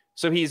government.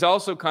 So he's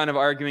also kind of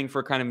arguing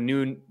for kind of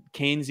new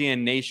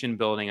Keynesian nation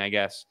building, I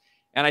guess.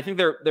 And I think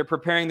they're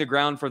preparing the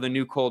ground for the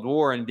new Cold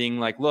War and being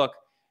like, look,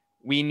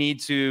 we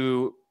need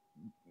to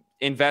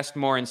invest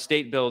more in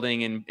state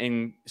building and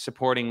in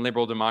supporting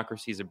liberal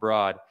democracies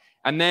abroad.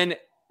 And then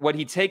what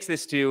he takes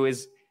this to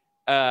is,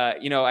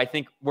 I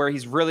think where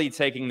he's really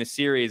taking the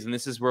series, and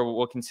this is where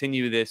we'll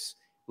continue this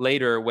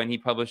later when he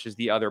publishes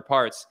the other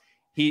parts,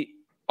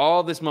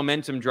 all this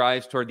momentum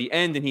drives toward the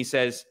end. And he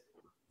says,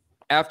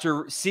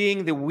 after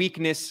seeing the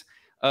weakness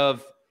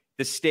of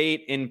the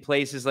state in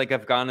places like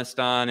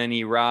Afghanistan and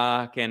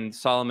Iraq and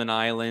Solomon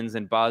Islands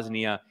and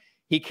Bosnia,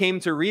 he came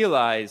to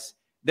realize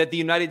that the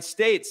United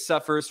States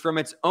suffers from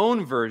its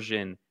own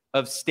version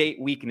of state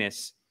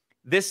weakness.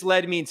 This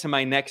led me to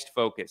my next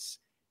focus,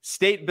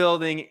 state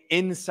building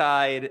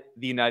inside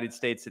the United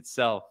States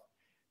itself.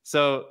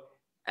 So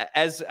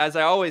as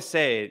I always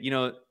say,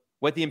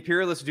 what the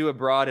imperialists do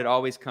abroad, it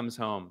always comes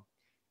home.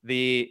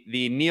 The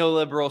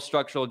neoliberal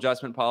structural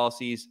adjustment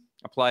policies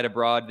applied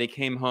abroad, they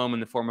came home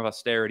in the form of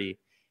austerity.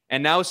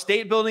 And now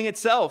state building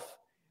itself,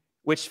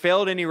 which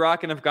failed in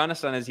Iraq and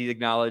Afghanistan, as he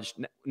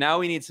acknowledged. Now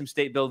we need some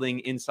state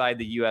building inside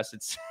the U.S.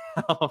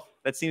 itself.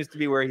 That seems to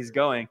be where he's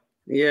going.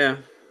 Yeah,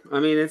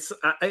 I mean,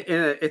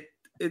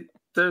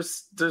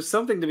 there's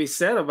something to be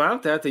said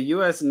about that. The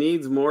U.S.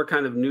 needs more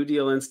kind of New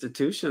Deal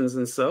institutions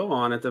and so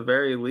on, at the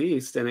very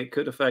least, and it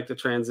could affect a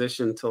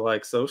transition to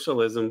like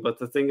socialism. But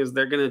the thing is,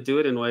 they're going to do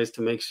it in ways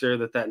to make sure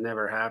that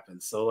never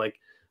happens. So, like,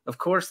 of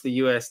course, the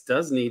U.S.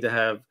 does need to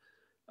have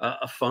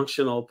a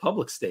functional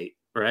public state,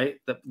 right?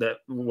 That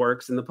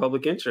works in the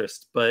public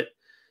interest. But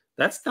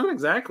that's not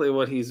exactly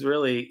what he's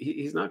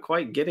not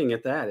quite getting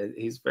at that.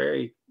 It's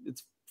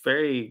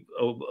very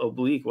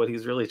oblique what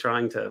he's really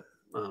trying to,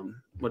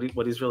 what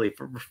he's really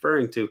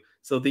referring to.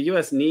 So the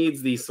U.S.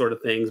 needs these sort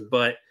of things,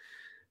 but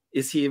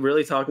is he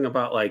really talking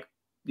about like,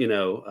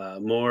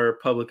 more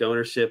public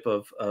ownership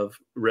of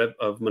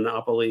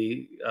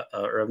monopoly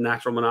or of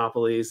natural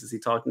monopolies? Is he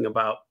talking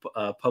about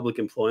public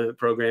employment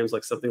programs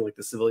like something like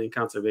the Civilian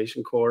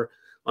Conservation Corps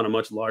on a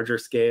much larger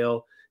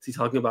scale? Is he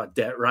talking about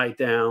debt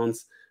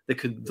write-downs? that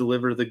could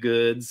deliver the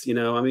goods. You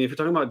know, I mean, if you're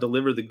talking about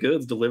deliver the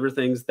goods, deliver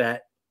things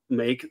that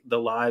make the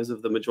lives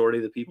of the majority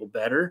of the people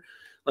better.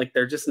 Like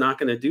they're just not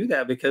going to do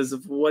that because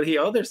of what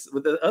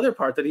the other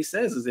part that he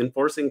says is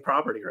enforcing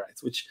property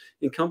rights, which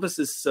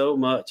encompasses so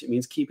much. It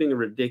means keeping a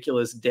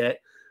ridiculous debt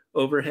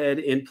overhead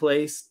in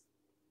place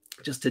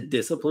just to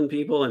discipline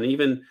people. And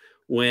even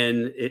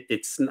when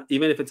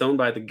even if it's owned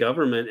by the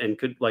government and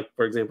could, like,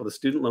 for example, the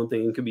student loan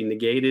thing could be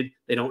negated,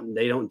 they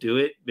don't do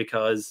it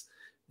because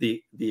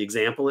the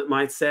example it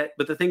might set.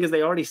 But the thing is,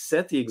 they already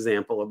set the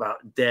example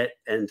about debt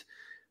and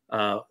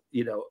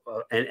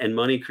and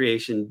money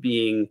creation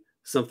being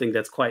something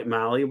that's quite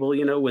malleable,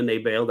 when they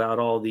bailed out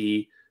all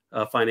the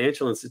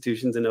financial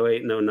institutions in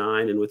 08 and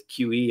 09 and with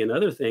QE and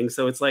other things.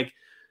 So it's like,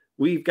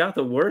 we've got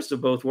the worst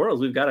of both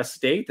worlds. We've got a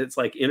state that's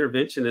like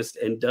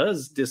interventionist and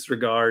does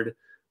disregard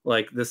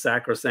like the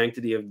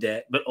sacrosanctity of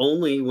debt, but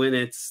only when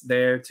it's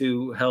there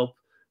to help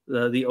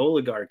the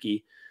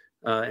oligarchy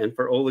and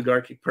for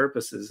oligarchic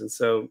purposes. And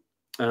so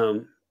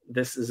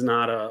this is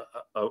not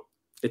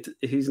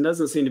he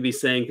doesn't seem to be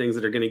saying things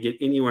that are going to get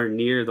anywhere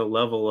near the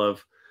level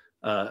of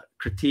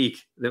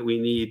critique that we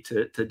need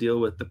to deal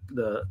with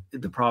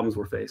the problems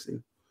we're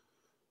facing.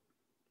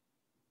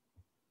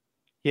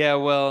 Yeah,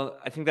 well,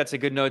 I think that's a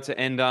good note to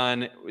end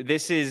on.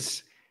 This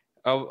is,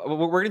 we're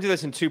going to do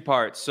this in two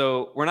parts.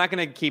 So we're not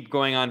going to keep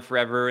going on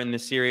forever in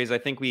this series. I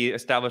think we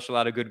established a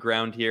lot of good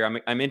ground here.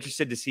 I'm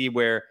interested to see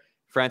where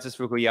Francis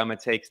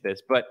Fukuyama takes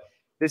this. But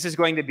this is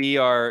going to be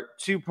our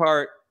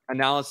two-part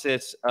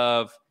analysis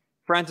of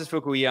Francis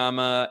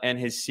Fukuyama and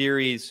his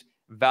series,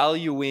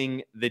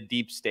 Valuing the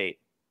Deep State.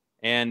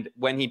 And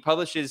when he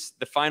publishes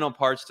the final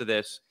parts to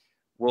this,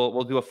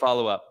 we'll do a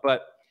follow-up.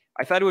 But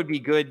I thought it would be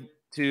good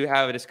to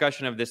have a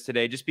discussion of this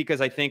today, just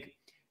because I think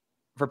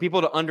for people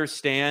to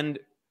understand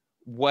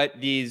what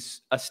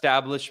these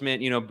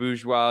establishment,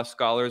 bourgeois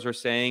scholars are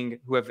saying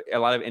who have a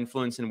lot of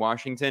influence in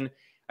Washington,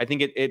 I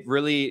think it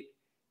really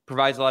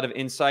provides a lot of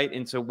insight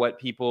into what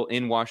people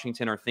in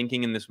Washington are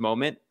thinking in this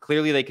moment.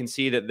 Clearly, they can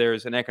see that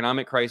there's an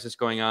economic crisis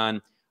going on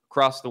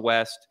across the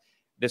West.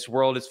 This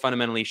world is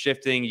fundamentally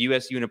shifting.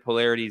 U.S.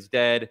 unipolarity is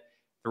dead.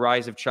 The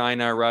rise of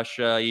China,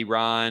 Russia,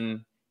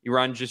 Iran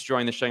just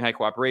joined the Shanghai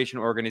Cooperation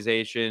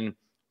Organization,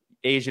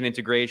 Asian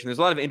integration. There's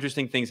a lot of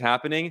interesting things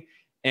happening,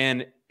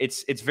 and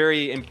it's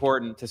very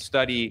important to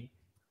study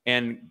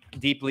and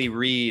deeply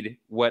read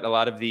what a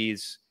lot of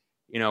these,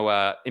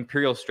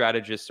 imperial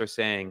strategists are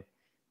saying.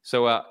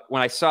 So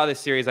when I saw this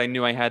series, I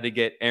knew I had to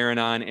get Aaron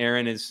on.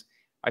 Aaron is,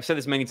 I've said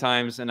this many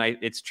times, and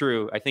it's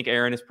true. I think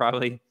Aaron is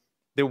probably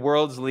the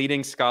world's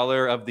leading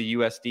scholar of the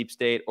U.S. deep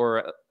state,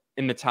 or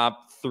in the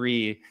top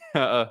three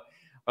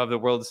of the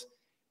world's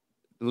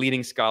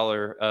leading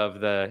scholars of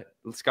the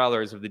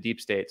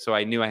deep state. So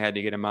I knew I had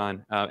to get him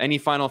on. Any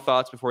final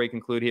thoughts before we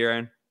conclude here,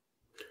 Aaron?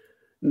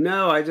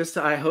 No, I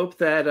hope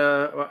that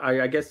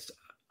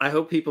I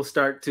hope people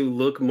start to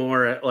look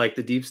more at like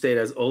the deep state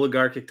as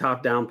oligarchic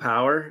top-down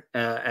power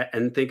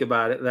and think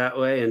about it that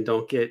way, and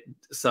don't get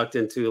sucked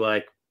into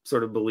like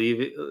sort of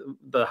believe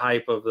the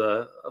hype of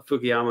the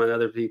Fukuyama and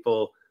other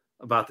people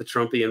about the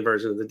Trumpian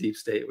version of the deep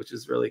state, which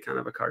is really kind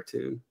of a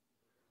cartoon.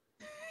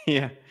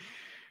 Yeah,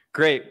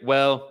 great.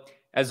 Well,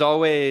 as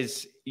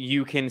always,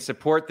 you can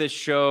support this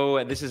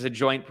show. This is a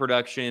joint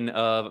production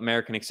of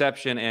American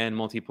Exception and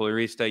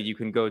Multipolarista. You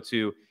can go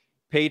to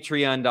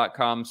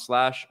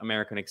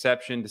patreon.com/American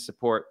Exception to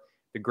support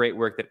the great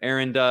work that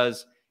Aaron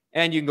does.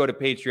 And you can go to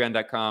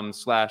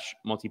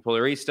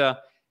patreon.com/Multipolarista.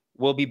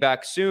 We'll be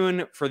back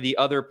soon for the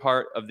other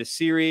part of the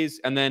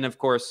series. And then, of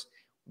course,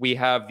 we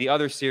have the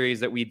other series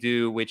that we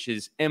do, which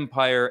is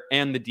Empire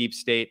and the Deep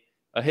State,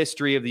 a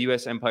history of the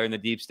U.S. empire and the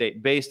deep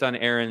state, based on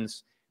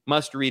Aaron's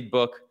must-read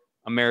book,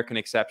 American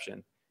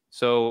Exception.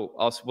 So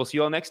we'll see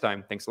you all next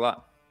time. Thanks a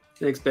lot.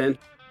 Thanks, Ben.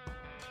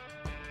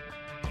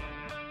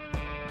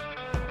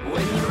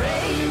 When the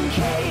rain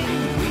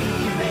came, we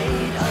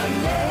made a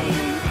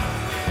name,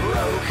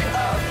 broke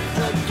up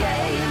the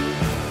game,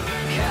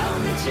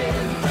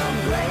 counted the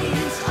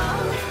blades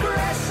of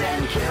grass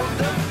and killed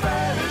the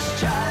first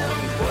child.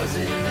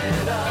 Wasn't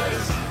it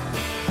us?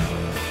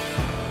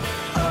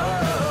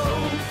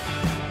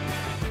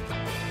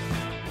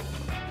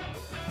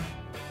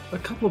 A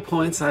couple of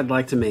points I'd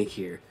like to make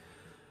here.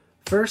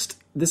 First,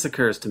 this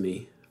occurs to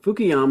me.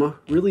 Fukuyama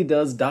really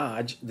does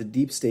dodge the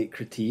deep state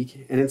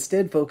critique and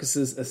instead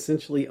focuses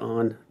essentially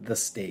on the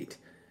state.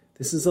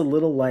 This is a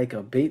little like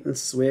a bait and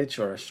switch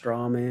or a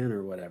straw man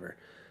or whatever.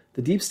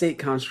 The deep state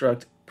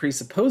construct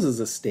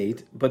presupposes a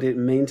state, but it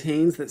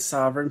maintains that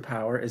sovereign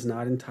power is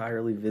not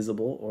entirely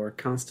visible or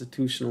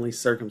constitutionally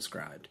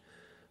circumscribed.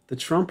 The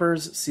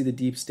Trumpers see the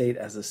deep state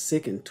as a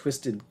sick and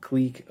twisted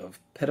clique of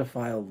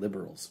pedophile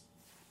liberals.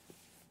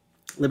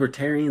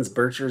 Libertarians,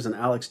 Birchers, and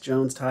Alex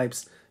Jones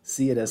types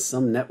see it as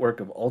some network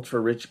of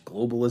ultra-rich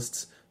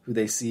globalists who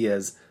they see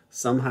as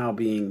somehow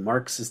being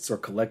Marxists or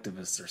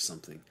collectivists or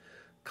something.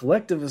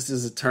 Collectivist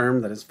is a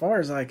term that, as far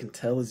as I can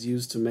tell, is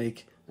used to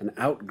make an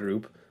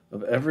out-group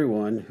of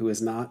everyone who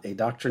is not a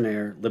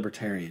doctrinaire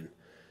libertarian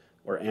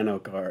or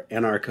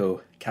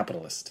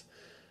anarcho-capitalist.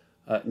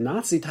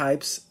 Nazi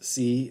types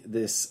see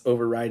this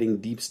overriding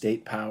deep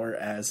state power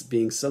as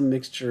being some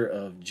mixture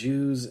of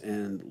Jews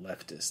and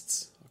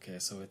leftists. Okay,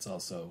 so it's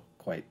also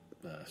quite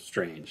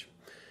strange.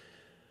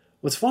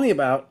 What's funny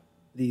about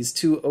these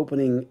two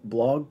opening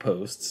blog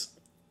posts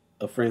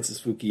of Francis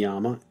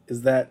Fukuyama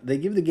is that they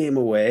give the game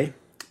away,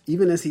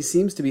 even as he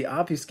seems to be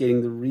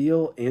obfuscating the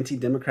real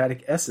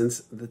anti-democratic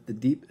essence that the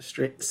deep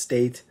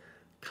state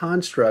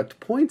construct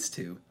points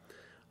to.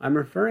 I'm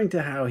referring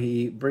to how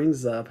he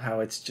brings up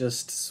how it's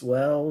just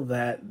swell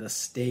that the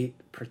state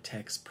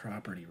protects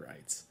property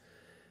rights.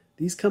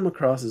 These come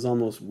across as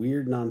almost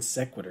weird non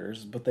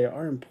sequiturs, but they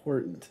are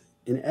important.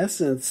 In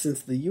essence, since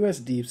the U.S.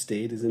 deep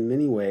state is in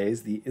many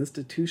ways the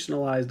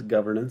institutionalized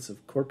governance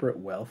of corporate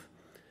wealth,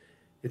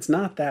 it's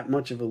not that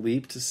much of a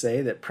leap to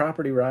say that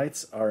property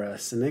rights are a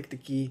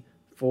synecdoche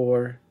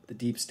for the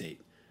deep state,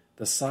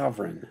 the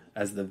sovereign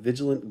as the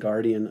vigilant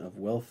guardian of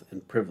wealth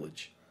and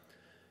privilege.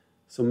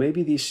 So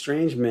maybe these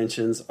strange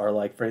mentions are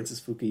like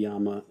Francis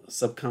Fukuyama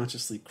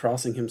subconsciously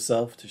crossing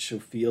himself to show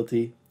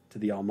fealty to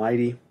the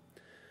Almighty.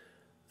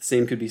 The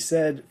same could be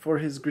said for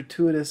his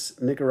gratuitous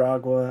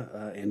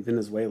Nicaragua and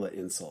Venezuela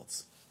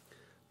insults.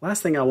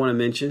 Last thing I want to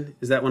mention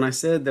is that when I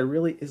said there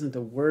really isn't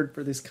a word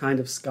for this kind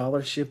of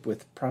scholarship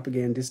with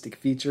propagandistic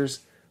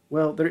features,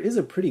 well, there is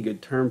a pretty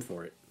good term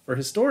for it. For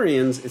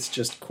historians, it's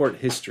just court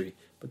history,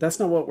 but that's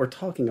not what we're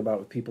talking about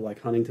with people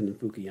like Huntington and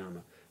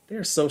Fukuyama. They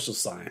are social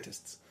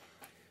scientists.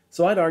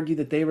 So I'd argue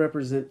that they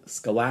represent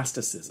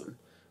scholasticism,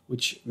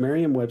 which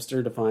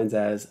Merriam-Webster defines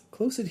as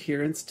close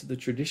adherence to the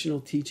traditional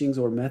teachings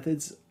or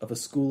methods of a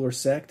school or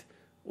sect,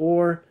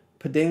 or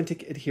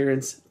pedantic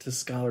adherence to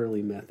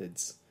scholarly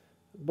methods.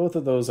 Both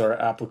of those are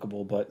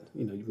applicable, but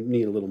you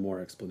need a little more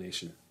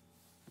explanation.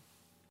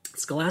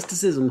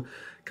 Scholasticism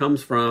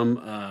comes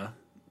from,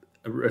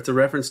 it's a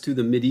reference to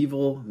the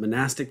medieval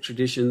monastic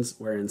traditions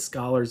wherein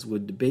scholars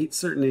would debate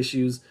certain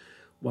issues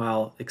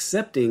while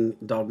accepting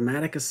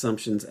dogmatic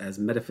assumptions as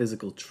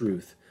metaphysical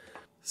truth.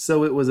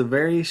 So it was a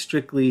very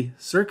strictly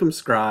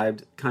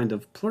circumscribed kind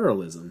of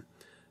pluralism,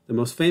 the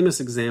most famous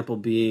example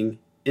being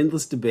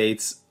endless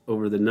debates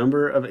over the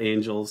number of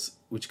angels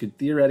which could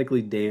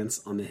theoretically dance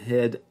on the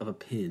head of a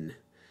pin.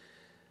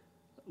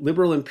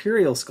 Liberal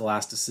imperial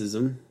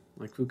scholasticism,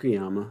 like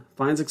Fukuyama,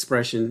 finds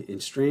expression in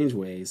strange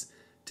ways.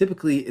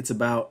 Typically, it's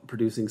about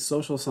producing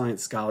social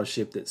science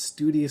scholarship that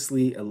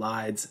studiously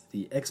elides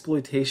the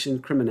exploitation,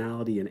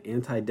 criminality, and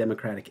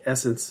anti-democratic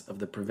essence of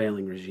the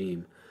prevailing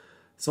regime.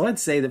 So I'd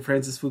say that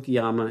Francis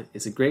Fukuyama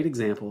is a great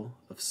example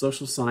of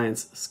social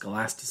science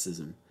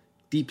scholasticism,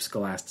 deep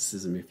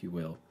scholasticism, if you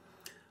will.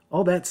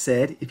 All that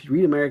said, if you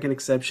read American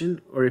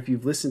Exception, or if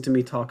you've listened to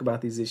me talk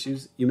about these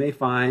issues, you may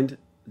find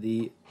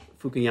the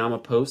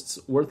Fukuyama posts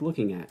worth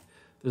looking at.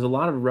 There's a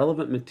lot of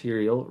relevant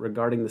material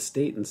regarding the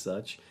state and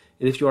such,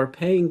 and if you are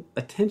paying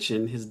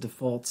attention, his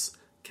defaults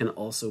can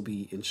also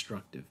be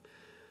instructive.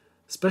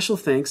 Special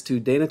thanks to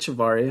Dana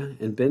Chavaria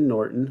and Ben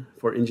Norton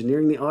for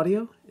engineering the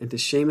audio, and to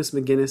Seamus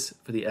McGinnis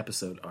for the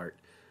episode art.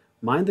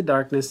 Mind the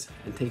darkness,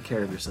 and take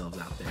care of yourselves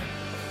out there.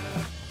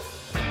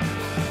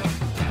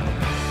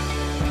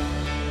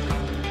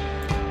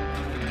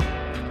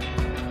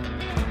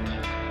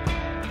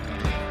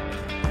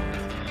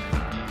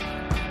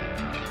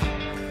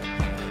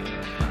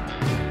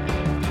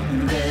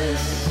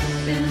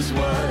 Is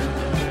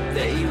what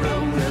they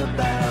wrote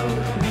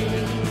about me.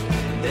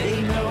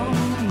 They know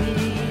me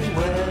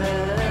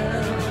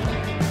well.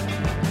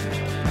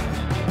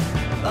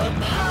 A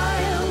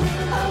pile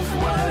of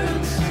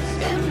words,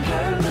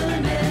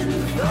 impermanent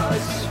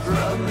thoughts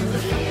from the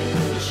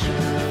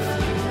future.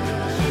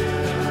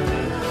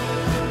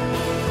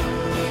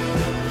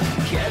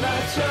 Can I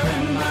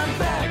turn my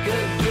back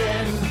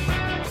again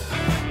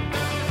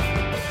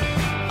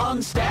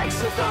on stacks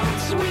of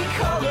thoughts we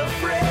call a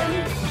friend?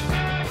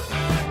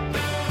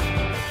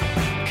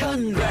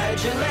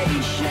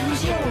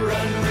 Congratulations, you're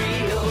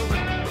unreal.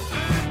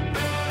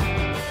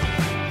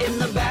 In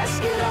the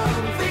basket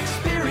of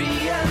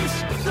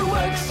experience, the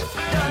work's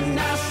done.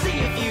 Now see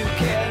if you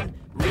can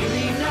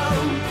really know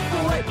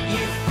what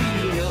you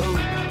feel.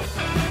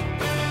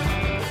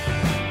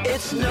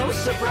 It's no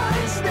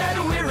surprise that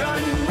we're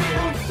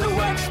unreal. The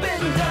work's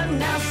been done.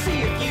 Now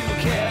see if you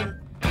can